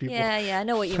British people. Yeah, I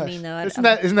know what you mean though. Isn't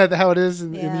that how it is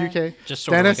in the UK? Just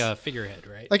sort of like a figurehead,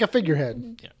 right? Like a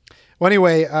figurehead. Yeah. Well,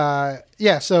 anyway,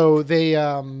 so they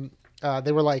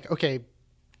were like, okay,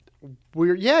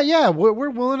 we're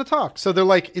willing to talk. So they're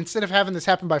like, instead of having this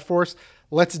happen by force,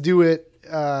 let's do it,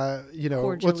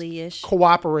 cordially-ish.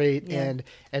 Cooperate and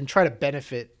try to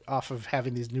benefit off of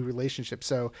having these new relationships.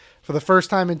 So for the first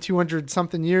time in 200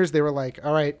 something years, they were like,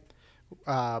 all right,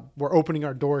 we're opening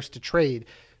our doors to trade.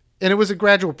 And it was a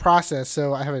gradual process.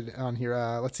 So I have it on here.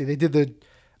 Let's see. They did the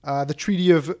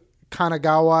Treaty of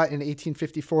Kanagawa in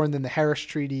 1854 and then the Harris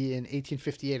Treaty in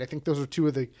 1858. I think those are two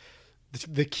of the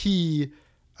key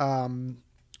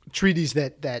treaties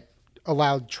that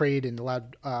allowed trade and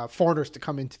allowed foreigners to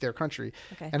come into their country.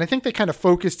 Okay. And I think they kind of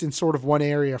focused in sort of one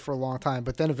area for a long time,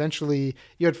 but then eventually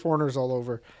you had foreigners all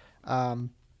over.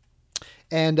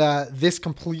 This is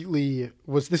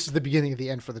the beginning of the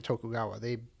end for the Tokugawa.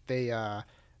 They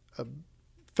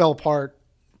fell apart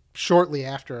shortly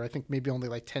after, I think maybe only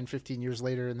like 10, 15 years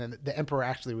later. And then the emperor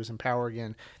actually was in power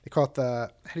again. They call it how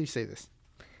do you say this?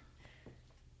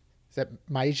 Is that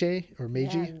Meiji or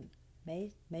Meiji?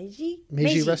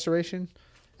 Meiji Restoration.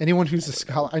 Anyone who's a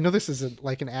scholar, I know this is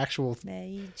an actual.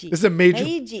 Meiji. This is a major.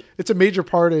 Meiji. It's a major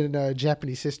part in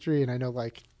Japanese history, and I know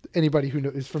like anybody who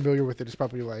is familiar with it is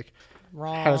probably like,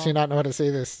 wrong. How does he not know how to say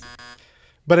this?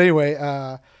 But anyway,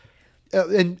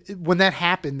 and when that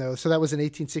happened though, so that was in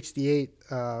 1868.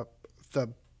 The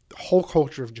whole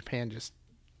culture of Japan just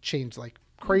changed like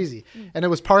crazy. And it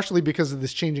was partially because of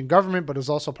this change in government, but it was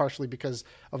also partially because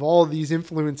of all of these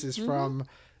influences from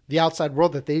the outside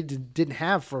world that they didn't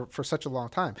have for such a long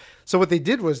time. So what they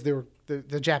did was they were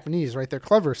the Japanese, right? They're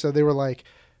clever. So they were like,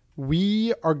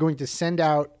 we are going to send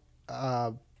out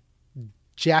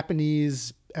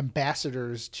Japanese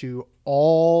ambassadors to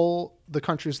all the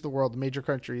countries of the world, the major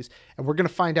countries, and we're going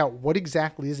to find out what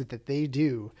exactly is it that they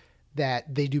do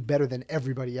better than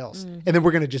everybody else. And then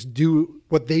we're going to just do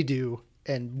what they do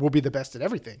and we'll be the best at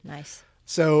everything. Nice.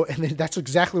 So, and that's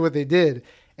exactly what they did.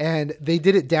 And they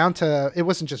did it down to, it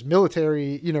wasn't just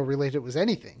military, related, it was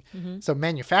anything. So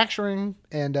manufacturing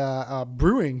and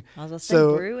brewing. I was going to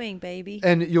say brewing, baby.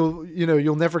 And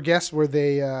you'll never guess where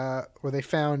they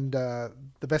found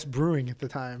the best brewing at the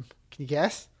time. Can you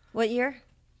guess? What year?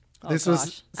 This gosh.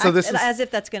 was so. This is as if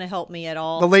that's going to help me at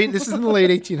all. This is in the late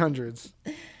 1800s.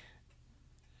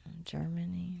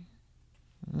 Germany.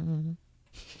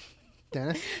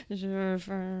 Dennis?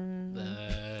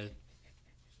 The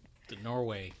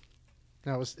Norway.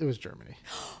 No, it was Germany.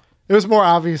 It was more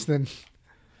obvious than.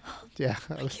 Yeah.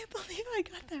 I can't believe I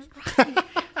got that right.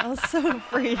 I was so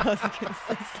afraid I was going to say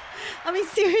something. I mean,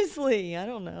 seriously, I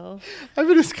don't know. I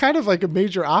mean, it's kind of like a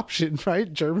major option,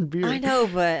 right? German beer. I know,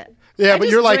 but. Yeah, but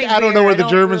you're like, I don't know where the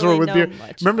Germans were with beer.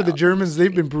 Remember the Germans,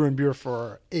 they've been brewing beer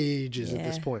for ages at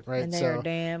this point, right? And they're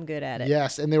damn good at it.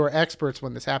 Yes, and they were experts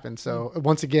when this happened. So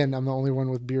once again, I'm the only one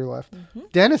with beer left.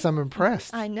 Dennis, I'm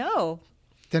impressed. I know.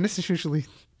 Dennis is usually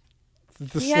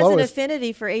the slowest. He has an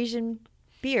affinity for Asian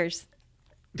beers.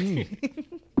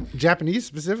 Japanese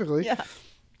specifically. Yeah.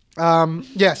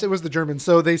 Yes, it was the Germans.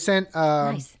 So they sent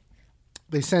Nice.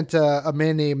 They sent a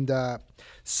man named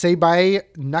Seibai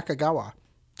Nakagawa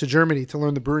to Germany to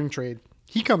learn the brewing trade.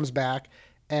 He comes back,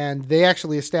 and they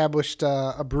actually established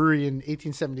a brewery in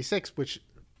 1876, which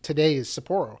today is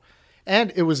Sapporo,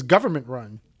 and it was government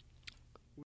run.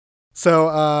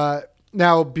 So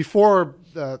now before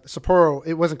Sapporo,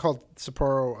 it wasn't called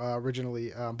Sapporo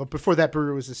originally, but before that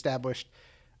brewery was established,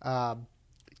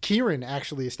 Kirin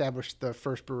actually established the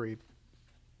first brewery.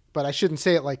 But I shouldn't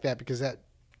say it like that because that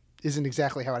isn't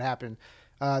exactly how it happened.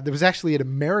 There was actually an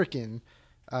American.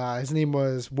 His name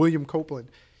was William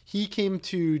Copeland. He came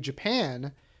to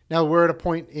Japan. Now we're at a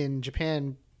point in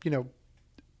Japan, a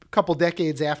couple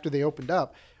decades after they opened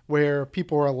up, where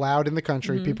people are allowed in the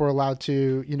country. People are allowed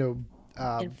to,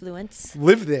 influence,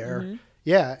 live there.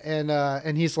 Yeah,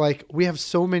 and he's like, we have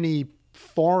so many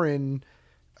foreign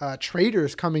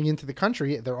traders coming into the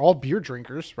country. They're all beer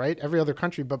drinkers, right? Every other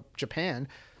country but Japan.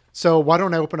 So why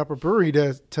don't I open up a brewery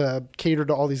to cater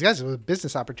to all these guys? It was a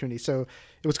business opportunity. So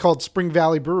it was called Spring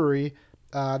Valley Brewery.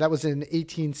 That was in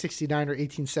 1869 or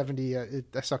 1870. I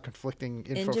saw conflicting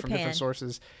info from different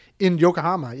sources. In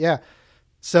Yokohama, yeah.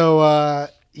 So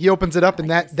he opens it up, and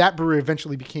that brewery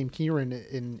eventually became Kirin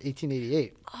in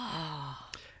 1888. Oh.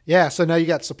 Yeah, so now you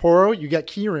got Sapporo, you got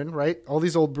Kirin, right? All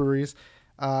these old breweries.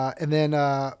 And then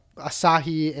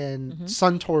Asahi and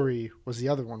Suntory was the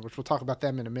other one, which we'll talk about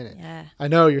them in a minute. Yeah. I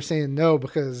know you're saying no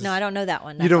because... No, I don't know that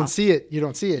one. You don't see it. You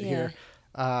don't see it here.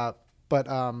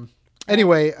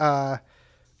 Anyway,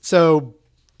 so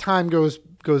time goes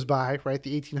by, right?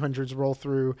 The 1800s roll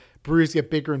through. Breweries get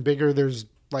bigger and bigger. There's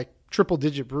like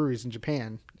triple-digit breweries in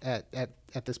Japan at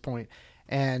this point.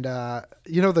 And,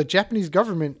 the Japanese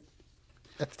government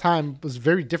at the time was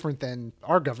very different than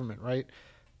our government, right?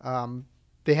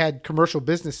 They had commercial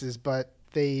businesses, but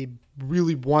they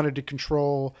really wanted to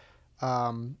control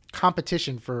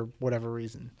competition for whatever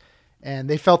reason. And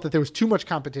they felt that there was too much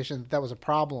competition, that was a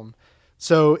problem.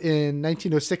 So in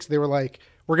 1906, they were like,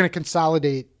 we're going to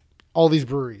consolidate all these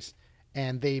breweries.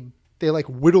 And they like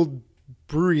whittled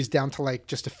breweries down to like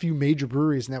just a few major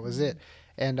breweries, and that was it.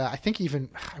 And I think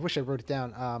I wish I wrote it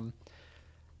down.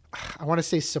 I want to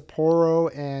say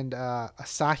Sapporo and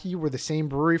Asahi were the same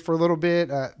brewery for a little bit.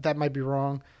 That might be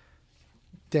wrong.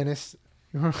 Dennis,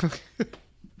 mind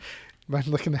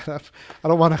looking that up? I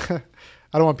don't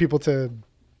want people to,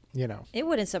 It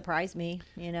wouldn't surprise me.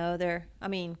 We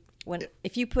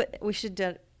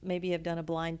should maybe have done a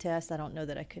blind test. I don't know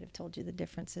that I could have told you the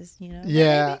differences.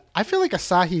 Yeah, maybe? I feel like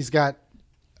Asahi's got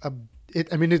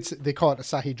they call it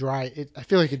Asahi Dry. I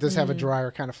feel like it does have a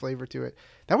drier kind of flavor to it.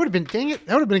 That would have been, dang it,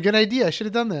 that would have been a good idea. I should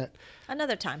have done that.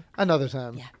 Another time.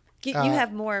 Yeah. You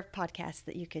have more podcasts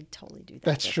that you could totally do that.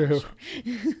 That's true.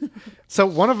 So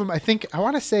one of them, I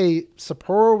want to say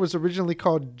Sapporo was originally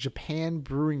called Japan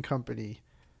Brewing Company.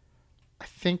 I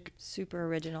think. Super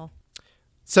original.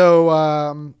 So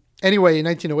anyway, in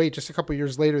 1908, just a couple of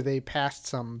years later, they passed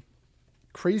some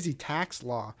crazy tax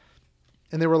law.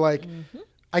 And they were like,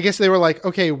 I guess they were like,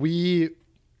 okay, we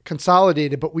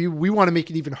consolidated, but we want to make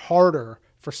it even harder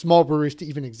for small breweries to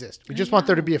even exist. We just want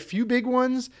there to be a few big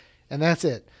ones, and that's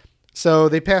it. So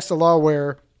they passed a law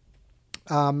where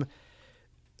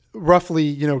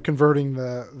roughly, converting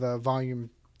the volume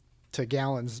to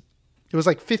gallons, it was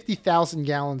like 50,000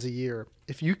 gallons a year.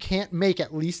 If you can't make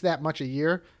at least that much a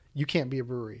year, you can't be a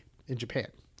brewery in Japan.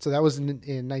 So that was in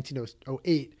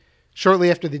 1908,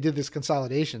 shortly after they did this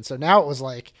consolidation. So now it was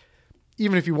like,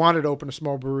 even if you wanted to open a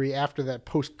small brewery after that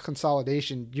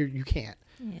post-consolidation, you can't.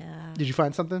 Yeah. Did you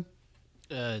find something?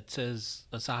 It says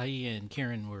Asahi and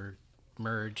Kirin were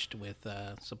merged with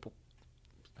Sapporo.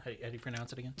 How do you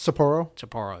pronounce it again?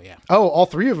 Sapporo, yeah. Oh, all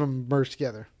three of them merged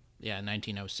together. Yeah, in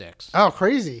 1906. Oh,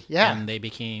 crazy. Yeah. And they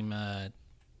became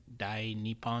Dai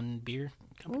Nippon Beer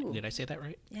Company. Ooh. Did I say that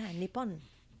right? Yeah, Nippon.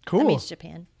 Cool. That means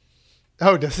Japan.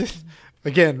 Oh, does it?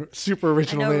 Again, super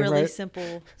original name, really right?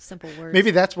 simple words.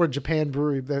 Maybe that's where Japan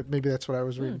Brewery, maybe that's what I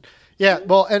was reading. Yeah,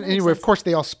 well, and anyway, of course,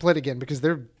 they all split again because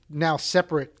they're now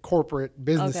separate corporate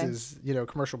businesses,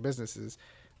 commercial businesses.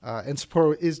 And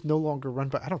Sapporo is no longer run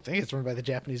by, I don't think it's run by the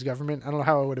Japanese government. I don't know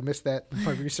how I would have missed that in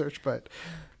my research, but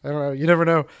I don't know. You never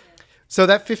know. So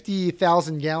that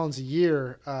 50,000 gallons a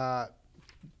year,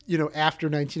 after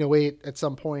 1908, at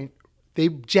some point, they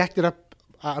jacked it up.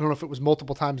 I don't know if it was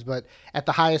multiple times, but at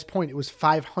the highest point, it was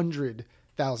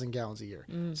 500,000 gallons a year.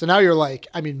 So now you're like,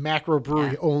 macro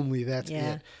brewery only, that's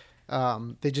it.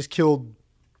 They just killed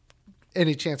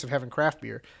any chance of having craft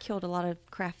beer. Killed a lot of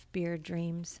craft beer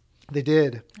dreams. They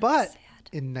did. But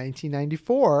in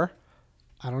 1994,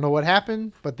 I don't know what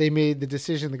happened, but they made the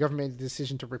decision, the government made the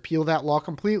decision to repeal that law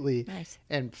completely. Nice.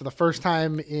 And for the first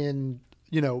time in,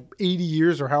 80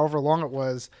 years or however long it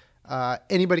was,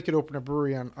 anybody could open a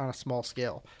brewery on a small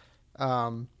scale.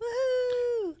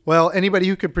 Well, anybody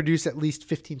who could produce at least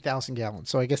 15,000 gallons.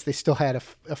 So I guess they still had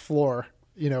a floor,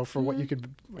 for what you could.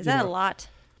 Is that a lot?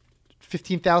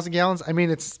 15,000 gallons?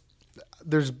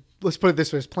 Let's put it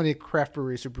this way. There's plenty of craft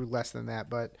breweries who brew less than that,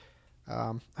 but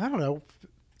I don't know.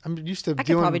 I'm used to. I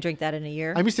could probably drink that in a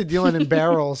year. I'm used to dealing in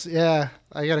barrels. Yeah,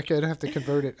 I'd have to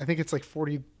convert it. I think it's like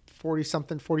 40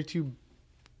 something, 42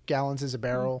 gallons is a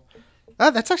barrel.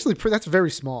 That's actually that's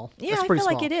very small. Yeah, that's I feel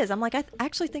small. like it is. I'm like, I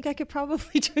actually think I could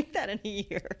probably drink that in a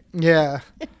year. Yeah.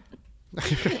 I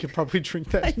could probably drink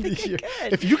that in a year.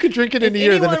 If you could drink it in a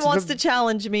year, then anyone wants to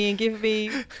challenge me and give me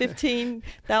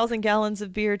 15,000 gallons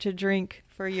of beer to drink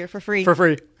for a year for free. For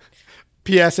free.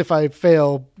 P.S. If I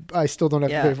fail, I still don't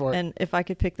have to pay for it. And if I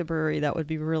could pick the brewery, that would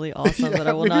be really awesome. But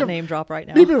I will not name drop right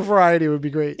now. Maybe a variety would be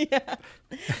great. Yeah.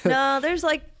 No, there's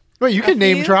like. Wait, you can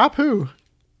name drop who?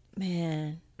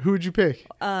 Man. Who would you pick?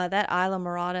 That Isla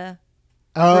Morada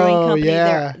Brewing Company.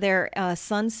 Yeah. Their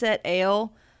Sunset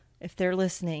Ale. If they're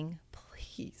listening,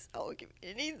 please, I'll give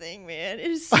anything, man. It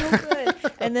is so good.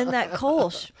 And then that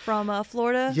Kolsch from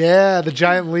Florida. Yeah, the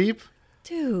Giant Leap.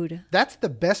 Dude, that's the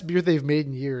best beer they've made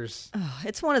in years. Oh,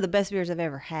 it's one of the best beers I've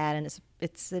ever had, and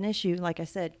it's an issue, like I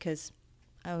said, because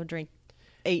I would drink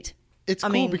 8. It's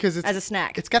cool because it's as a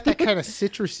snack. It's got that kind of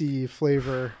citrusy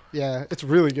flavor. Yeah, it's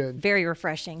really good. Very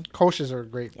refreshing. Kolsch's are a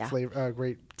great flavor,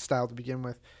 great style to begin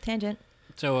with. Tangent.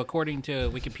 So according to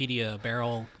Wikipedia, a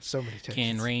barrel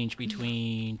can range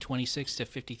between 26 to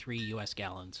 53 U.S.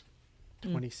 gallons.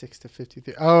 26 to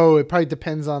 53. Oh, it probably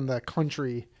depends on the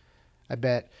country, I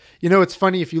bet. You know, it's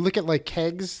funny. If you look at like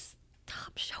kegs.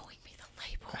 Stop showing me the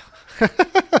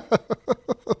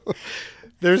label.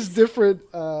 There's different,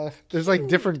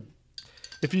 different,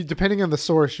 if you, depending on the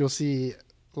source, you'll see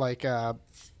like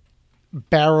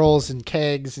barrels and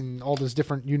kegs and all those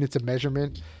different units of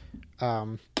measurement,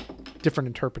 different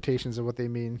interpretations of what they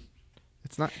mean.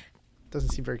 Doesn't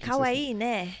seem very consistent. Kawaii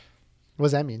ne. What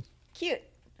does that mean? Cute.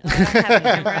 Oh, I don't have a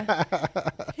camera.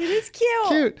 It is cute.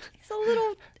 Cute. It's a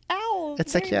little owl.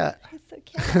 It's so cute. It's so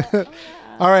cute. Oh,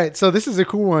 yeah. All right, so this is a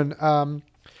cool one.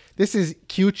 This is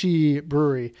Kyuchi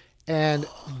Brewery, and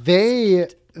they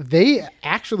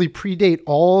actually predate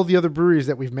all the other breweries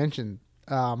that we've mentioned,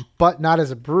 but not as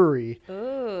a brewery.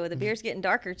 Ooh, the beer's getting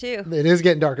darker too. It is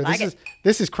getting darker.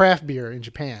 This is craft beer in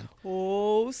Japan.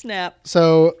 Oh snap!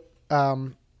 So,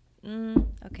 okay.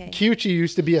 Kyuchi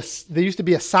used to be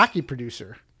a sake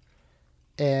producer,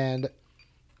 and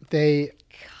they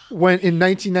went in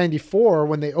 1994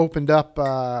 when they opened up,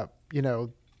 the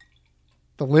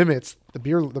limits, the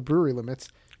brewery limits.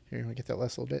 Here, let me get that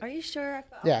last little bit. Are you sure?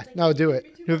 Yeah, no, do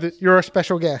it. You're our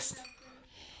special guest.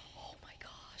 Oh my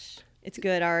gosh, it's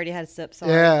good. I already had a sip.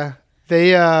 Sorry. Yeah,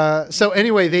 they. So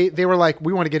anyway, they were like,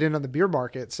 we want to get in on the beer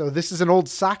market. So this is an old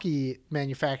sake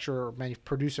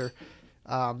producer,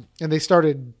 and they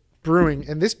started brewing.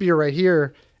 And this beer right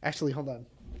here, actually, hold on.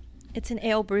 It's an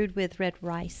ale brewed with red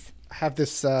rice. I have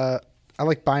this. I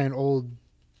like buying old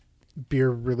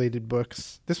beer-related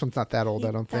books. This one's not that old,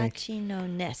 I don't think. No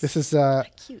Ness. This is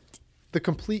cute. The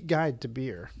Complete Guide to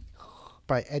Beer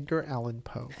by Edgar Allan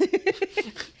Poe.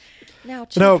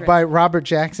 By Robert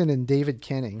Jackson and David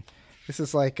Kenning. This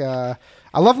is like I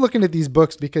love looking at these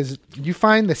books because you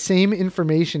find the same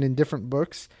information in different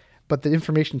books, but the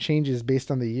information changes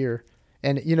based on the year.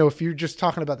 And if you're just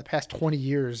talking about the past 20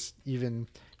 years, even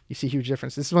you see a huge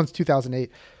difference. This one's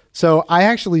 2008. So I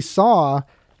actually saw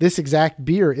this exact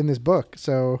beer in this book.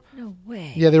 So no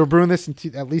way. Yeah, they were brewing this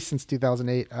at least since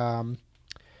 2008.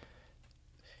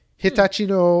 Hitachi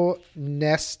no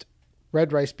Nest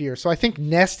red rice beer. So I think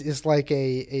Nest is like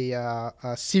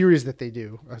a series that they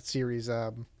do. A series.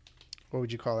 What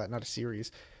would you call that? Not a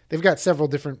series. They've got several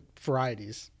different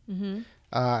varieties. Mm-hmm.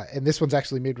 And this one's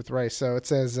actually made with rice. So it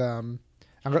says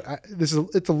it's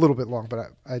a little bit long,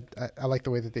 but I like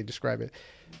the way that they describe it.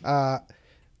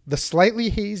 The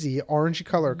slightly hazy orangey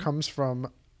color comes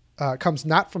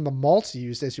not from the malts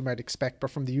used as you might expect, but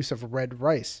from the use of red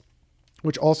rice,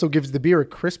 which also gives the beer a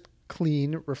crisp,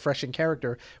 clean, refreshing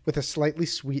character with a slightly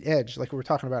sweet edge, like we were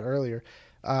talking about earlier,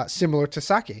 similar to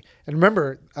sake. And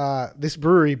remember, this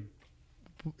brewery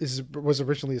was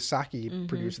originally a sake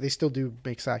producer. They still do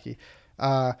make sake.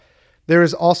 There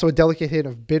is also a delicate hint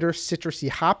of bitter, citrusy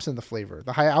hops in the flavor.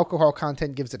 The high alcohol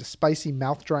content gives it a spicy,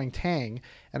 mouth-drying tang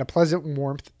and a pleasant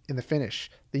warmth in the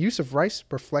finish. The use of rice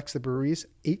reflects the brewery's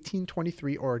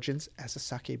 1823 origins as a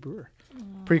sake brewer.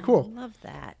 Aww, pretty cool. I love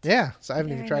that. Yeah, so I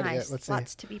haven't even tried it yet. Let's see.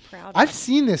 Lots to be proud of. I've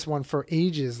seen this one for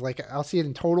ages. Like, I'll see it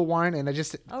in Total Wine, and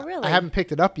Oh, really? I haven't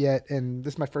picked it up yet, and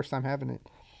this is my first time having it.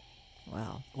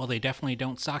 Wow. Well, they definitely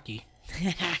don't sake.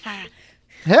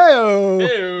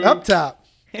 Hey-o! Up top.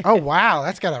 Oh, wow.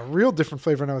 That's got a real different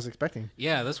flavor than I was expecting.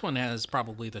 Yeah, this one has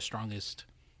probably the strongest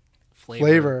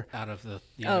flavor out of the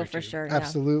other for two. sure. Yeah.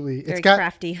 Absolutely. Very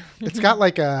crafty. It's got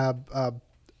like a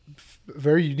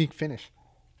very unique finish.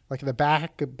 Like the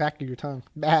back of your tongue.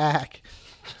 Back.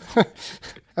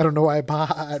 I don't know why I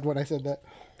bawed when I said that.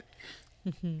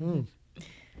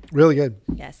 Really good.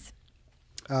 Yes.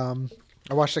 I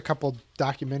watched a couple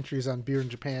documentaries on beer in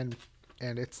Japan,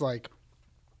 and it's like,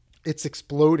 it's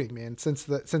exploding, man. Since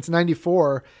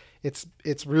 94, it's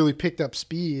really picked up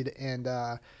speed, and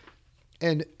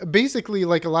basically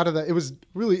like a lot of it's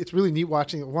really neat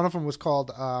watching. One of them was called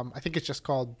I think it's just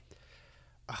called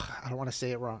I don't want to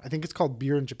say it wrong. I think it's called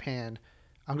Beer in Japan.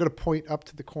 I'm gonna point up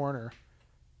to the corner.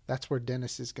 That's where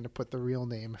Dennis is gonna put the real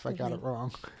name if I got it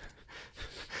wrong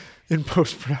in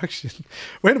post production.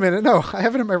 Wait a minute, no, I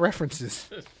have it in my references.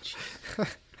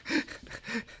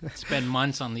 Spend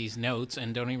months on these notes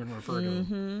and don't even refer to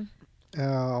them.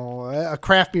 Oh, a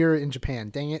craft beer in Japan.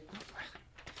 Dang it.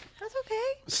 That's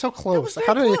okay. So close. That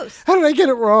was very close. How did I get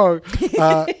it wrong?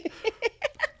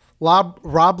 Rob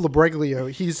Labreglio.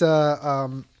 He's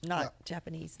not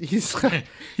Japanese. He's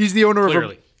the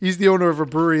owner of a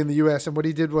brewery in the U.S. And what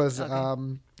he did was,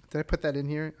 did I put that in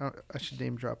here? Oh, I should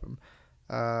name drop him.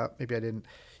 Maybe I didn't.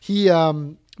 He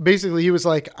basically he was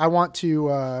like, I want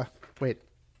to wait.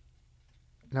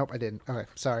 Nope, I didn't. Okay,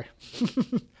 sorry.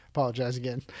 Apologize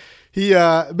again. He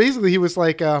basically he was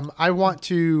like, I want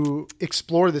to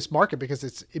explore this market because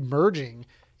it's emerging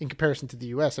in comparison to the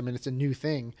U.S. I mean, it's a new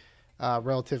thing,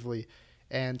 relatively.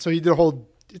 And so he did a whole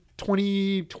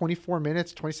 24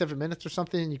 minutes, 27 minutes or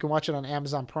something. You can watch it on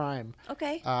Amazon Prime.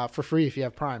 Okay. For free if you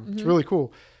have Prime. Mm-hmm. It's really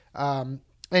cool.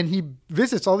 And he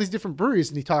visits all these different breweries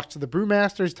and he talks to the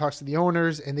brewmasters, he talks to the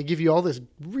owners, and they give you all this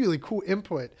really cool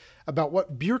input about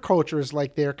what beer culture is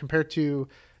like there compared to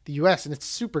the U.S. And it's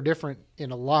super different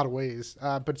in a lot of ways,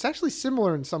 but it's actually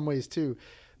similar in some ways too.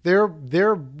 They're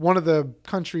one of the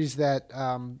countries that,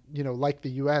 like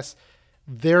the U.S.,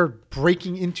 they're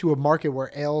breaking into a market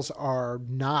where ales are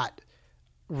not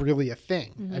really a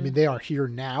thing. Mm-hmm. I mean, they are here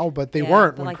now, but they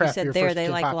weren't when craft beer first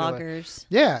became popular. Lagers.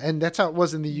 Yeah, and that's how it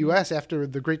was in the U.S. after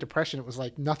the Great Depression. It was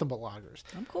like nothing but lagers.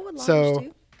 I'm cool with lagers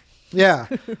too. Yeah,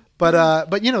 but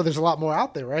there's a lot more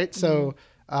out there, right? So,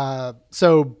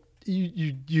 so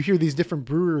you hear these different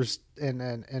brewers and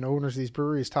owners of these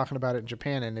breweries talking about it in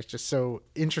Japan, and it's just so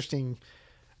interesting.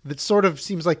 That sort of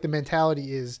seems like the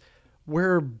mentality is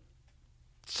we're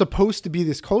supposed to be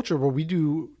this culture where we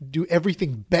do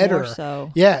everything better. More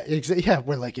so. Yeah,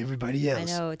 we're like everybody else.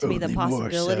 I know. To me, the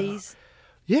possibilities. So.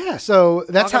 Yeah, so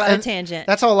that's a tangent.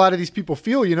 That's how a lot of these people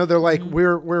feel. You know, they're like,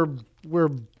 we're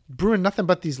brewing nothing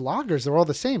but these lagers. They're all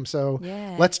the same. So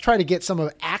let's try to get some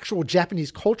of actual Japanese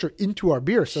culture into our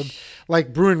beer. So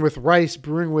like brewing with rice,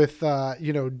 brewing with,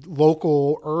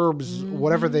 local herbs,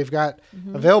 whatever they've got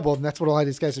available. And that's what a lot of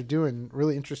these guys are doing.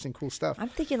 Really interesting, cool stuff. I'm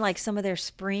thinking like some of their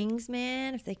springs,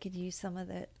 man, if they could use some of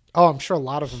that. Oh, I'm sure a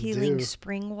lot of them healing do.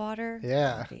 spring water.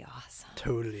 Yeah. That'd be awesome.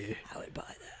 Totally. I would buy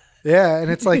that. Yeah.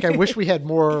 And it's like, I wish we had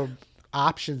more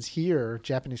options here,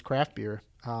 Japanese craft beer.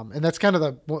 And that's kind of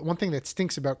the one thing that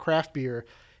stinks about craft beer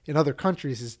in other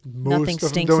countries is most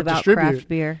of them don't distribute. Craft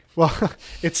beer. Well,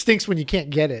 it stinks when you can't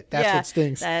get it. That's what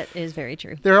stinks. That is very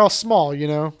true. They're all small, you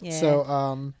know. Yeah.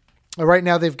 So right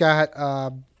now they've got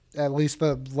at least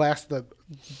the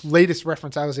latest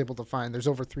reference I was able to find. There's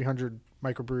over 300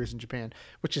 microbreweries in Japan,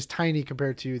 which is tiny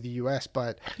compared to the U.S.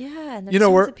 But and there's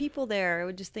tons of people there. I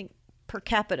would just think. Per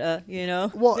capita,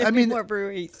 Well, I mean, more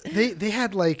breweries. They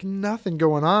had like nothing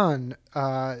going on,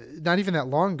 not even that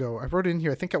long ago. I wrote it in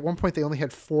here. I think at one point they only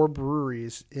had 4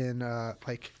 breweries in I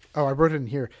wrote it in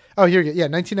here. Oh, here,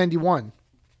 1991,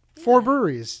 4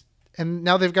 breweries, and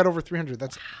now they've got over 300.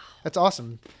 That's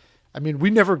awesome. I mean, we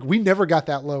never got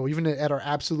that low, even at our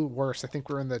absolute worst. I think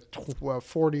we're in the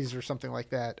 40s or something like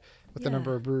that with the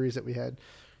number of breweries that we had.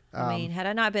 I mean, had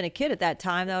I not been a kid at that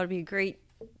time, that would be a great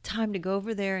time to go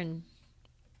over there and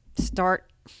start,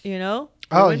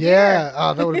 Oh yeah. Beer.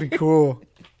 Oh, that would have been cool.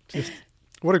 Just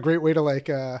what a great way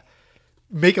to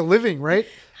make a living, right?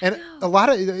 And a lot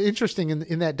of interesting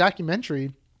in that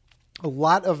documentary, a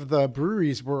lot of the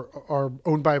breweries are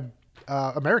owned by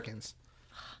Americans.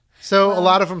 So a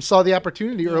lot of them saw the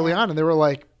opportunity early on and they were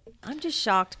like, I'm just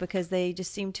shocked because they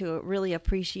just seem to really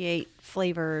appreciate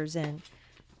flavors and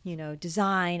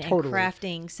design and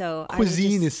crafting. So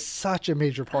cuisine is such a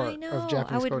major part of Japanese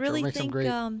culture. I would really think.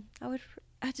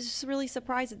 I just really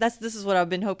surprised. This is what I've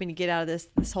been hoping to get out of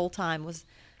this whole time was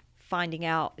finding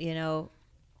out,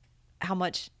 how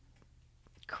much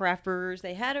craft brewers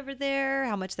they had over there,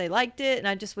 how much they liked it, and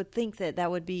I just would think that it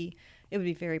would be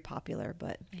very popular.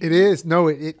 But it is. No,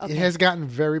 it has gotten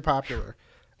very popular.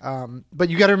 But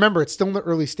you got to remember, it's still in the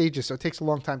early stages, so it takes a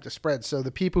long time to spread. So the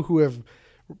people who have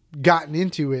gotten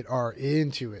into it are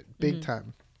into it big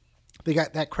time. They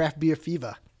got that craft beer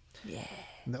fever. Yeah.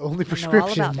 And the only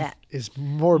prescription is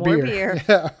more beer.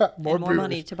 More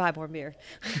money to buy more beer.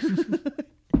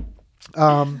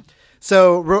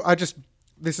 So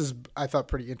I thought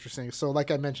pretty interesting. So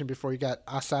like I mentioned before, you got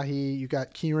Asahi, you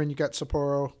got Kirin, you got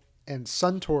Sapporo, and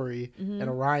Suntory and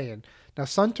Orion. Now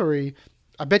Suntory,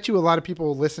 I bet you a lot of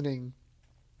people listening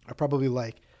are probably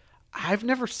like, I've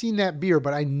never seen that beer,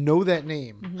 but I know that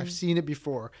name. I've seen it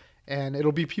before. And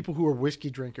it'll be people who are whiskey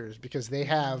drinkers because they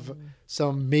have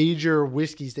some major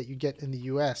whiskeys that you get in the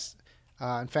U.S.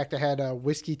 In fact, I had a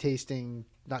whiskey tasting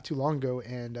not too long ago,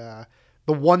 and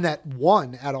the one that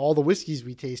won out of all the whiskeys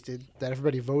we tasted that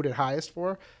everybody voted highest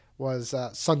for was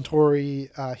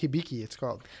Suntory Hibiki, it's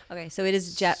called. Okay, so it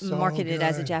is marketed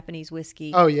as a Japanese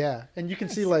whiskey. Oh, yeah. And you can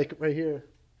see, like, right here,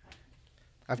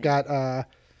 I've got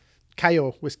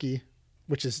Kayo whiskey,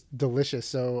 which is delicious.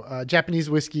 So Japanese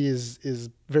whiskey is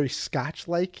very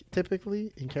Scotch-like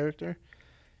typically in character,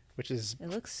 which is it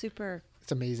looks super.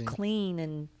 It's amazing, clean,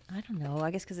 and I don't know.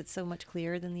 I guess because it's so much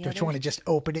clearer than the others. Don't you want to just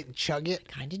open it and chug it?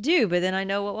 Kind of do, but then I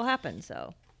know what will happen.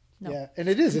 So no. Yeah, and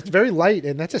it is. It's very light,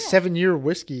 and that's a 7-year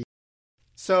whiskey.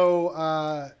 So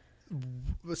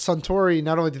Suntory,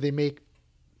 not only do they make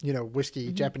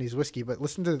whiskey, Japanese whiskey, but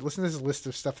listen to this list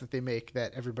of stuff that they make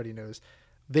that everybody knows.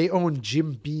 They own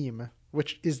Jim Beam,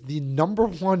 which is the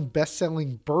 #1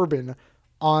 best-selling bourbon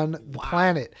on the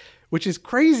planet, which is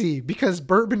crazy because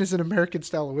bourbon is an American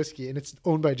style of whiskey and it's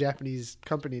owned by a Japanese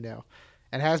company now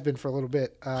and has been for a little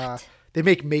bit. They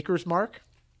make Maker's Mark.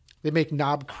 They make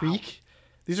Knob Creek.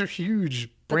 These are huge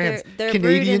brands. They're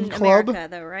Canadian brewed in Club, America,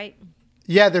 though, right?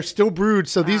 Yeah, they're still brewed.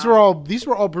 So these were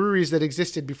all breweries that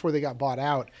existed before they got bought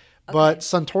out. Okay. But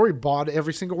Suntory bought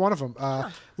every single one of them.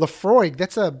 Lafroig,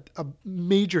 that's a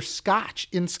major Scotch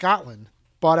in Scotland,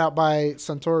 bought out by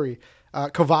Suntory.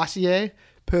 Courvoisier,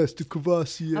 Pass to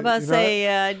Courvoisier. I'm about to say,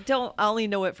 I only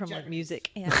know it from like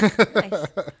music. Yeah, nice.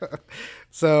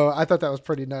 So I thought that was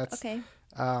pretty nuts. Okay.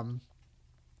 There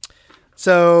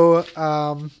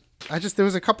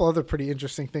was a couple other pretty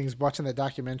interesting things watching that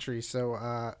documentary.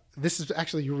 So this is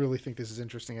actually, you really think this is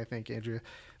interesting, I think, Andrea.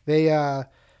 They,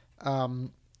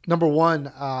 number one,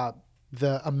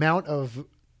 the amount of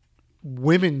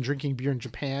women drinking beer in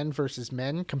Japan versus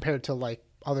men compared to like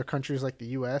other countries like the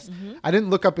U.S. Mm-hmm. I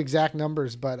didn't look up exact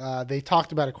numbers, but they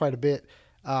talked about it quite a bit.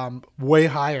 Way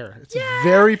higher. It's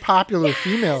very popular with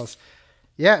females.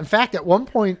 Yeah, in fact, at one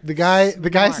point, the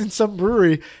guy's in some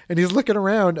brewery and he's looking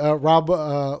around, Rob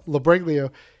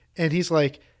Labreglio, and he's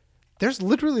like, "There's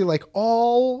literally like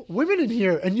all women in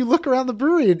here." And you look around the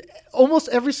brewery, and almost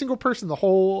every single person, the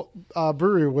whole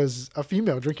brewery was a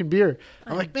female drinking beer.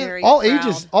 I'm like, man, all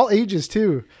ages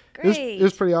too. It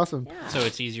was pretty awesome. Yeah. So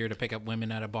it's easier to pick up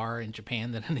women at a bar in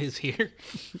Japan than it is here.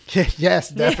 Yes,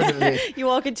 definitely. You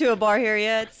walk into a bar here,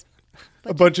 it's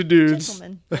a bunch of dudes.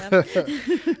 Yeah.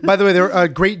 By the way,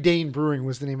 Great Dane Brewing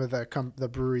was the name of the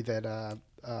brewery that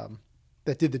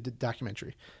did the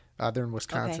documentary. They're in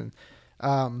Wisconsin.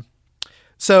 Okay.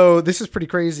 So this is pretty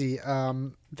crazy.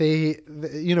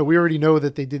 We already know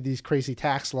that they did these crazy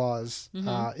tax laws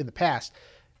in the past.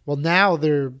 Well, now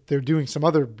they're doing some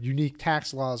other unique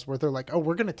tax laws where they're like, "Oh,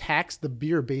 we're going to tax the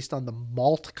beer based on the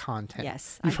malt content."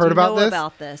 Yes, you've heard about this?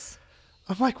 About this.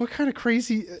 I'm like, what kind of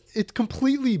crazy? It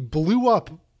completely blew up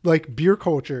like beer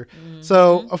culture. Mm-hmm.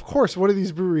 So of course, what do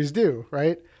these breweries do?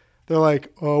 Right? They're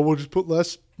like, "Oh, we'll just put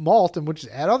less malt and we'll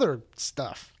just add other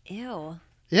stuff." Ew.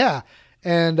 Yeah,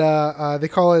 and they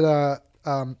call it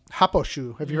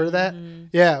happoshu. Have you heard of that?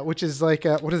 Yeah, which is like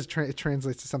what is it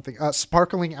translates to something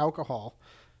sparkling alcohol.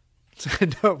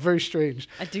 No, very strange.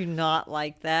 I do not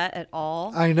like that at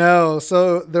all. I know.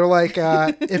 So they're like,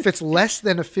 if it's less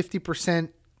than a 50%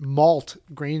 malt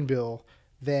grain bill,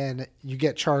 then you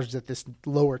get charged at this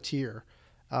lower tier.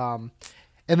 And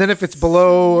then if it's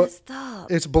below,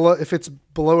 if it's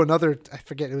below another, I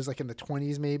forget, it was like in the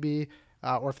 20s maybe,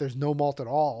 or if there's no malt at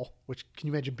all, which can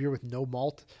you imagine beer with no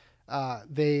malt?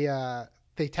 They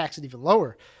tax it even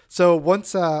lower. So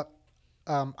once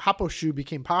happoshu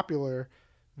became popular,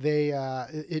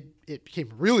 it became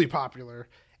really popular,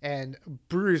 and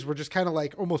breweries were just kind of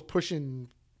like almost pushing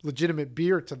legitimate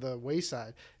beer to the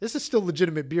wayside. This is still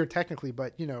legitimate beer technically,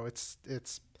 but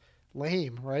it's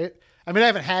lame, right? I mean, I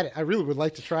haven't had it. I really would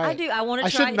like to try it. I do. I want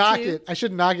to try it. I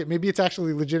shouldn't knock it. Maybe it's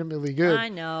actually legitimately good. I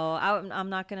know.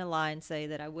 I'm not going to lie and say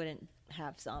that I wouldn't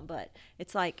have some, but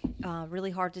it's like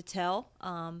really hard to tell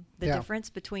the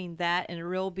difference between that and a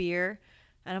real beer.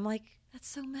 And I'm like, that's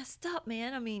so messed up,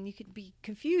 man. I mean, you could be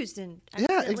confused and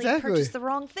accidentally purchase the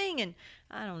wrong thing, and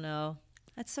I don't know.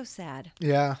 That's so sad.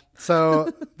 Yeah.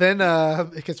 So then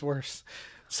it gets worse.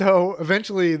 So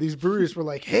eventually these breweries were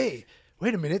like, "Hey,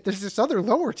 wait a minute. There's this other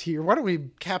lower tier. Why don't we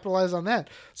capitalize on that?"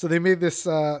 So they made this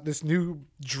this new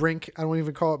drink. I don't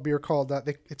even call it beer.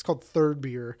 It's called third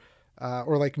beer,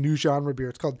 or like new genre beer.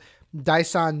 It's called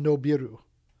Daisan no Biru.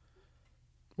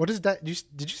 What is that?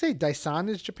 Did you say Daisan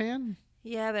is Japan?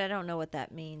 Yeah, but I don't know what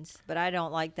that means. But I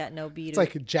don't like that no beer. It's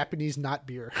like a Japanese not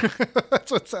beer.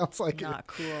 That's what it sounds like. Not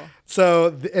cool.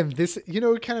 So, and this,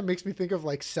 it kind of makes me think of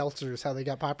like seltzers, how they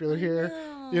got popular here.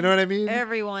 You know what I mean?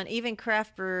 Everyone, even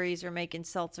craft breweries are making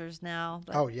seltzers now.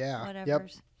 But oh, yeah. Whatever. Yep.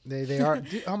 They are.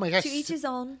 Oh, my gosh. To each his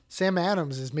own. Sam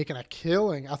Adams is making a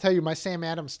killing. I'll tell you, my Sam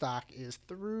Adams stock is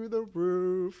through the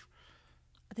roof.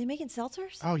 Are they making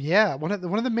seltzers? Oh, yeah. One of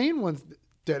the main ones.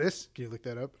 Dennis, can you look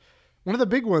that up? One of the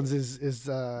big ones is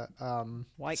White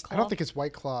Claw. I don't think it's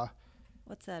White Claw.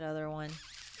 What's that other one?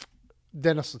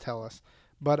 Dennis will tell us.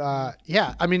 But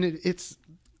yeah, I mean it's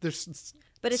there's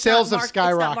but it's sales not have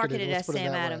skyrocketed. It's not marketed as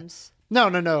Sam Adams. No.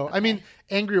 Okay. I mean,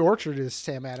 Angry Orchard is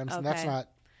Sam Adams, and that's not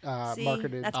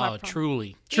marketed. That's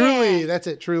Truly. Truly, that's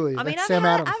it. Truly, I mean, that's Sam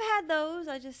Adams. I've had those.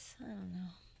 I don't know.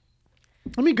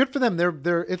 I mean, good for them.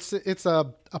 It's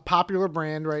a popular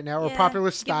brand right now, or a popular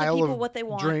style give the people of what they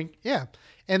want. Drink. Yeah,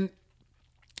 and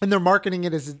they're marketing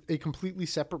it as a completely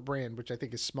separate brand, which I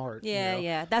think is smart. Yeah,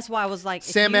 yeah. That's why I was like,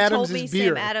 Sam if you Adams told me is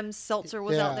beer. Sam Adams seltzer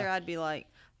was out there, I'd be like,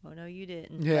 oh no, you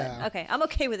didn't. Yeah. But, okay, I'm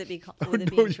okay with it being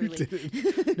No, Truly. you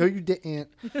didn't. No, you didn't.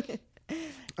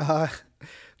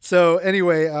 So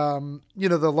anyway,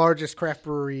 the largest craft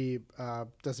brewery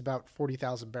does about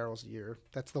 40,000 barrels a year.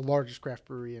 That's the largest craft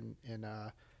brewery in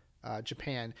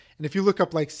Japan. And if you look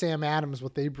up like Sam Adams,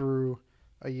 what they brew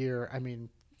a year, I mean,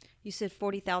 you said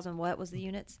 40,000. What was the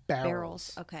units?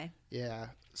 Barrels. Okay. Yeah.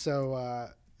 So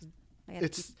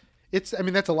it's I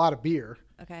mean, that's a lot of beer.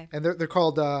 Okay. And they're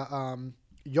called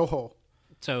Yoho.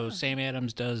 So Sam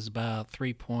Adams does about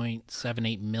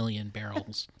 3.78 million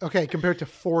barrels. Okay, compared to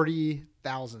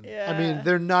 40,000. Yeah. I mean,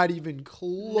 they're not even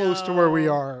close to where we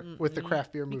are with the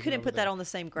craft beer movement. You couldn't put that on the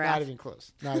same graph. Not even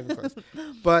close. Not even close.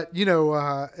 But,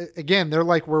 again, they're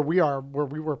like where we are, where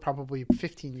we were probably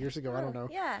 15 years ago. I don't know.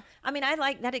 Yeah. I mean,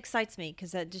 that excites me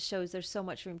because that just shows there's so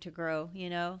much room to grow,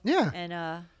 Yeah.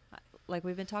 And like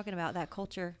we've been talking about, that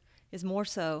culture is more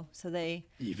so they're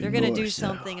going to do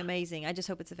something amazing. I just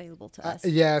hope it's available to us.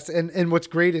 Yes, and what's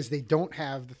great is they don't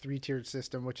have the 3-tiered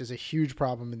system, which is a huge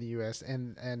problem in the U.S.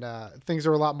 and things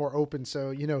are a lot more open.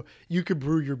 So you could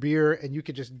brew your beer and you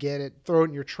could just get it, throw it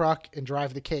in your truck, and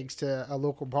drive the kegs to a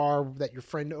local bar that your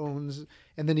friend owns,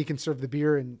 and then he can serve the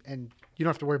beer, and you don't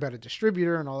have to worry about a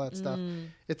distributor and all that stuff.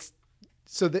 It's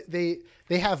so they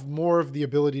have more of the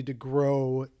ability to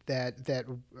grow than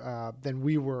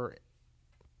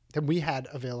we had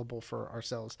available for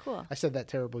ourselves. Cool. I said that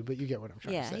terribly, but you get what I'm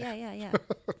trying to say. Yeah.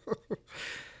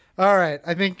 All right.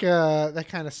 I think that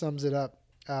kind of sums it up.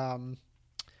 I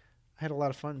had a lot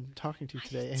of fun talking to you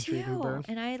today, Andrea Newburn.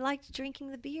 And I liked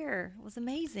drinking the beer. It was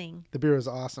amazing. The beer was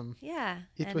awesome. Yeah.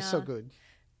 It was so good.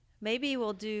 Maybe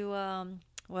we'll do,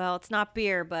 it's not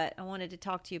beer, but I wanted to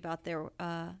talk to you about their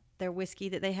whiskey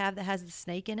that they have that has the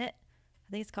snake in it.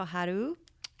 I think it's called Haru.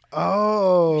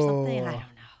 Oh. Or something. I don't know.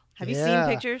 Have you seen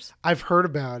pictures? I've heard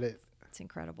about it. It's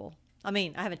incredible. I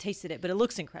mean, I haven't tasted it, but it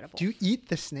looks incredible. Do you eat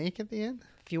the snake at the end?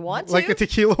 If you want to. Like a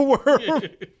tequila worm?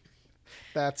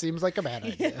 That seems like a bad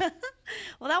idea.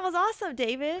 Well, that was awesome,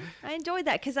 David. I enjoyed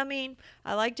that because, I mean,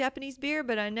 I like Japanese beer,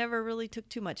 but I never really took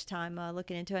too much time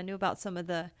looking into it. I knew about some of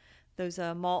those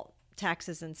malt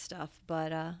taxes and stuff,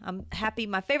 but I'm happy.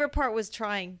 My favorite part was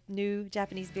trying new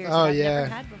Japanese beers that I've never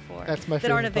had before. That's my favorite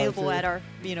that aren't available part at our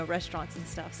restaurants and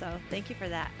stuff. So thank you for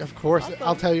that. Of course. Awesome.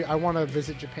 I'll tell you, I want to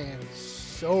visit Japan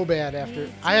so bad after.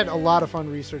 I had a lot of fun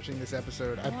researching this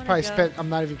episode. I probably spent, I'm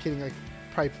not even kidding, like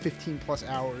probably 15 plus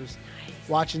hours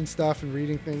watching stuff and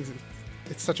reading things.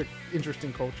 It's such an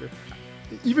interesting culture.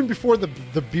 Even before the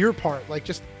beer part, like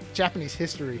just Japanese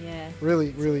history. Yeah. Really,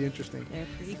 really interesting. They're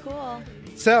pretty cool.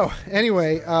 So,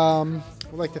 anyway, I'd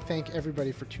like to thank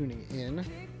everybody for tuning in.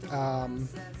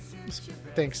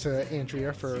 Thanks to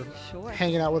Andrea for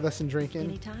hanging out with us and drinking.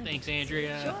 Anytime. Thanks,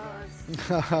 Andrea.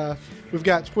 Sure. We've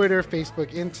got Twitter,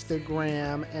 Facebook,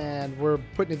 Instagram, and we're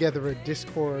putting together a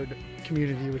Discord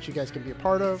community which you guys can be a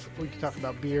part of. We can talk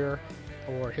about beer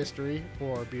or history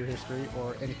or beer history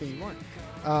or anything you want.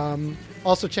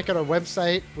 Also, check out our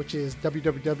website, which is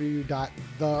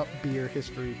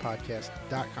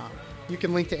www.thebeerhistorypodcast.com. You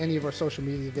can link to any of our social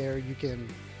media there. You can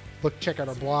check out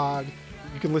our blog.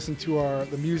 You can listen to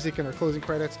the music and our closing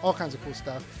credits, all kinds of cool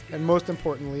stuff. And most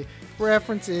importantly,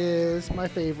 references, my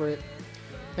favorite.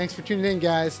 Thanks for tuning in,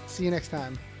 guys. See you next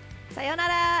time.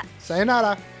 Sayonara.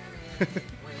 Sayonara.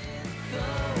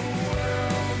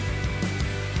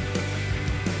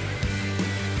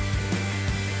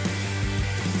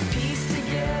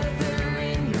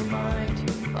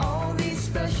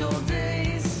 Special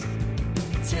days,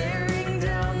 tearing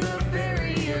down the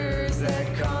barriers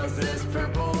that cause this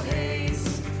purple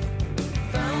haze.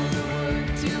 Found the word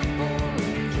too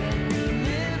boring, can we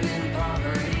live in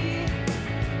poverty?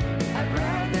 I'd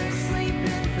rather sleep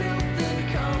in filth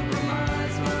than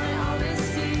compromise my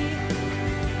honesty.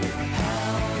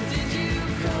 How did you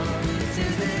come to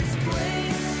this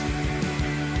place?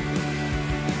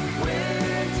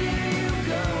 Where do you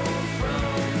go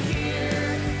from here?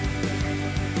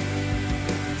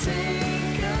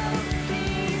 Take a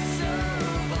piece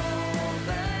of all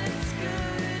that's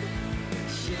good.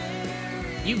 Share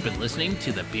it. You've been listening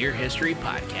to the Beer History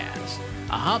Podcast,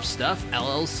 a Hop Stuff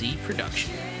LLC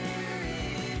production.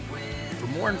 For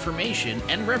more information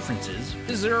and references,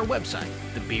 visit our website,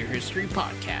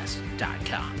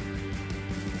 thebeerhistorypodcast.com.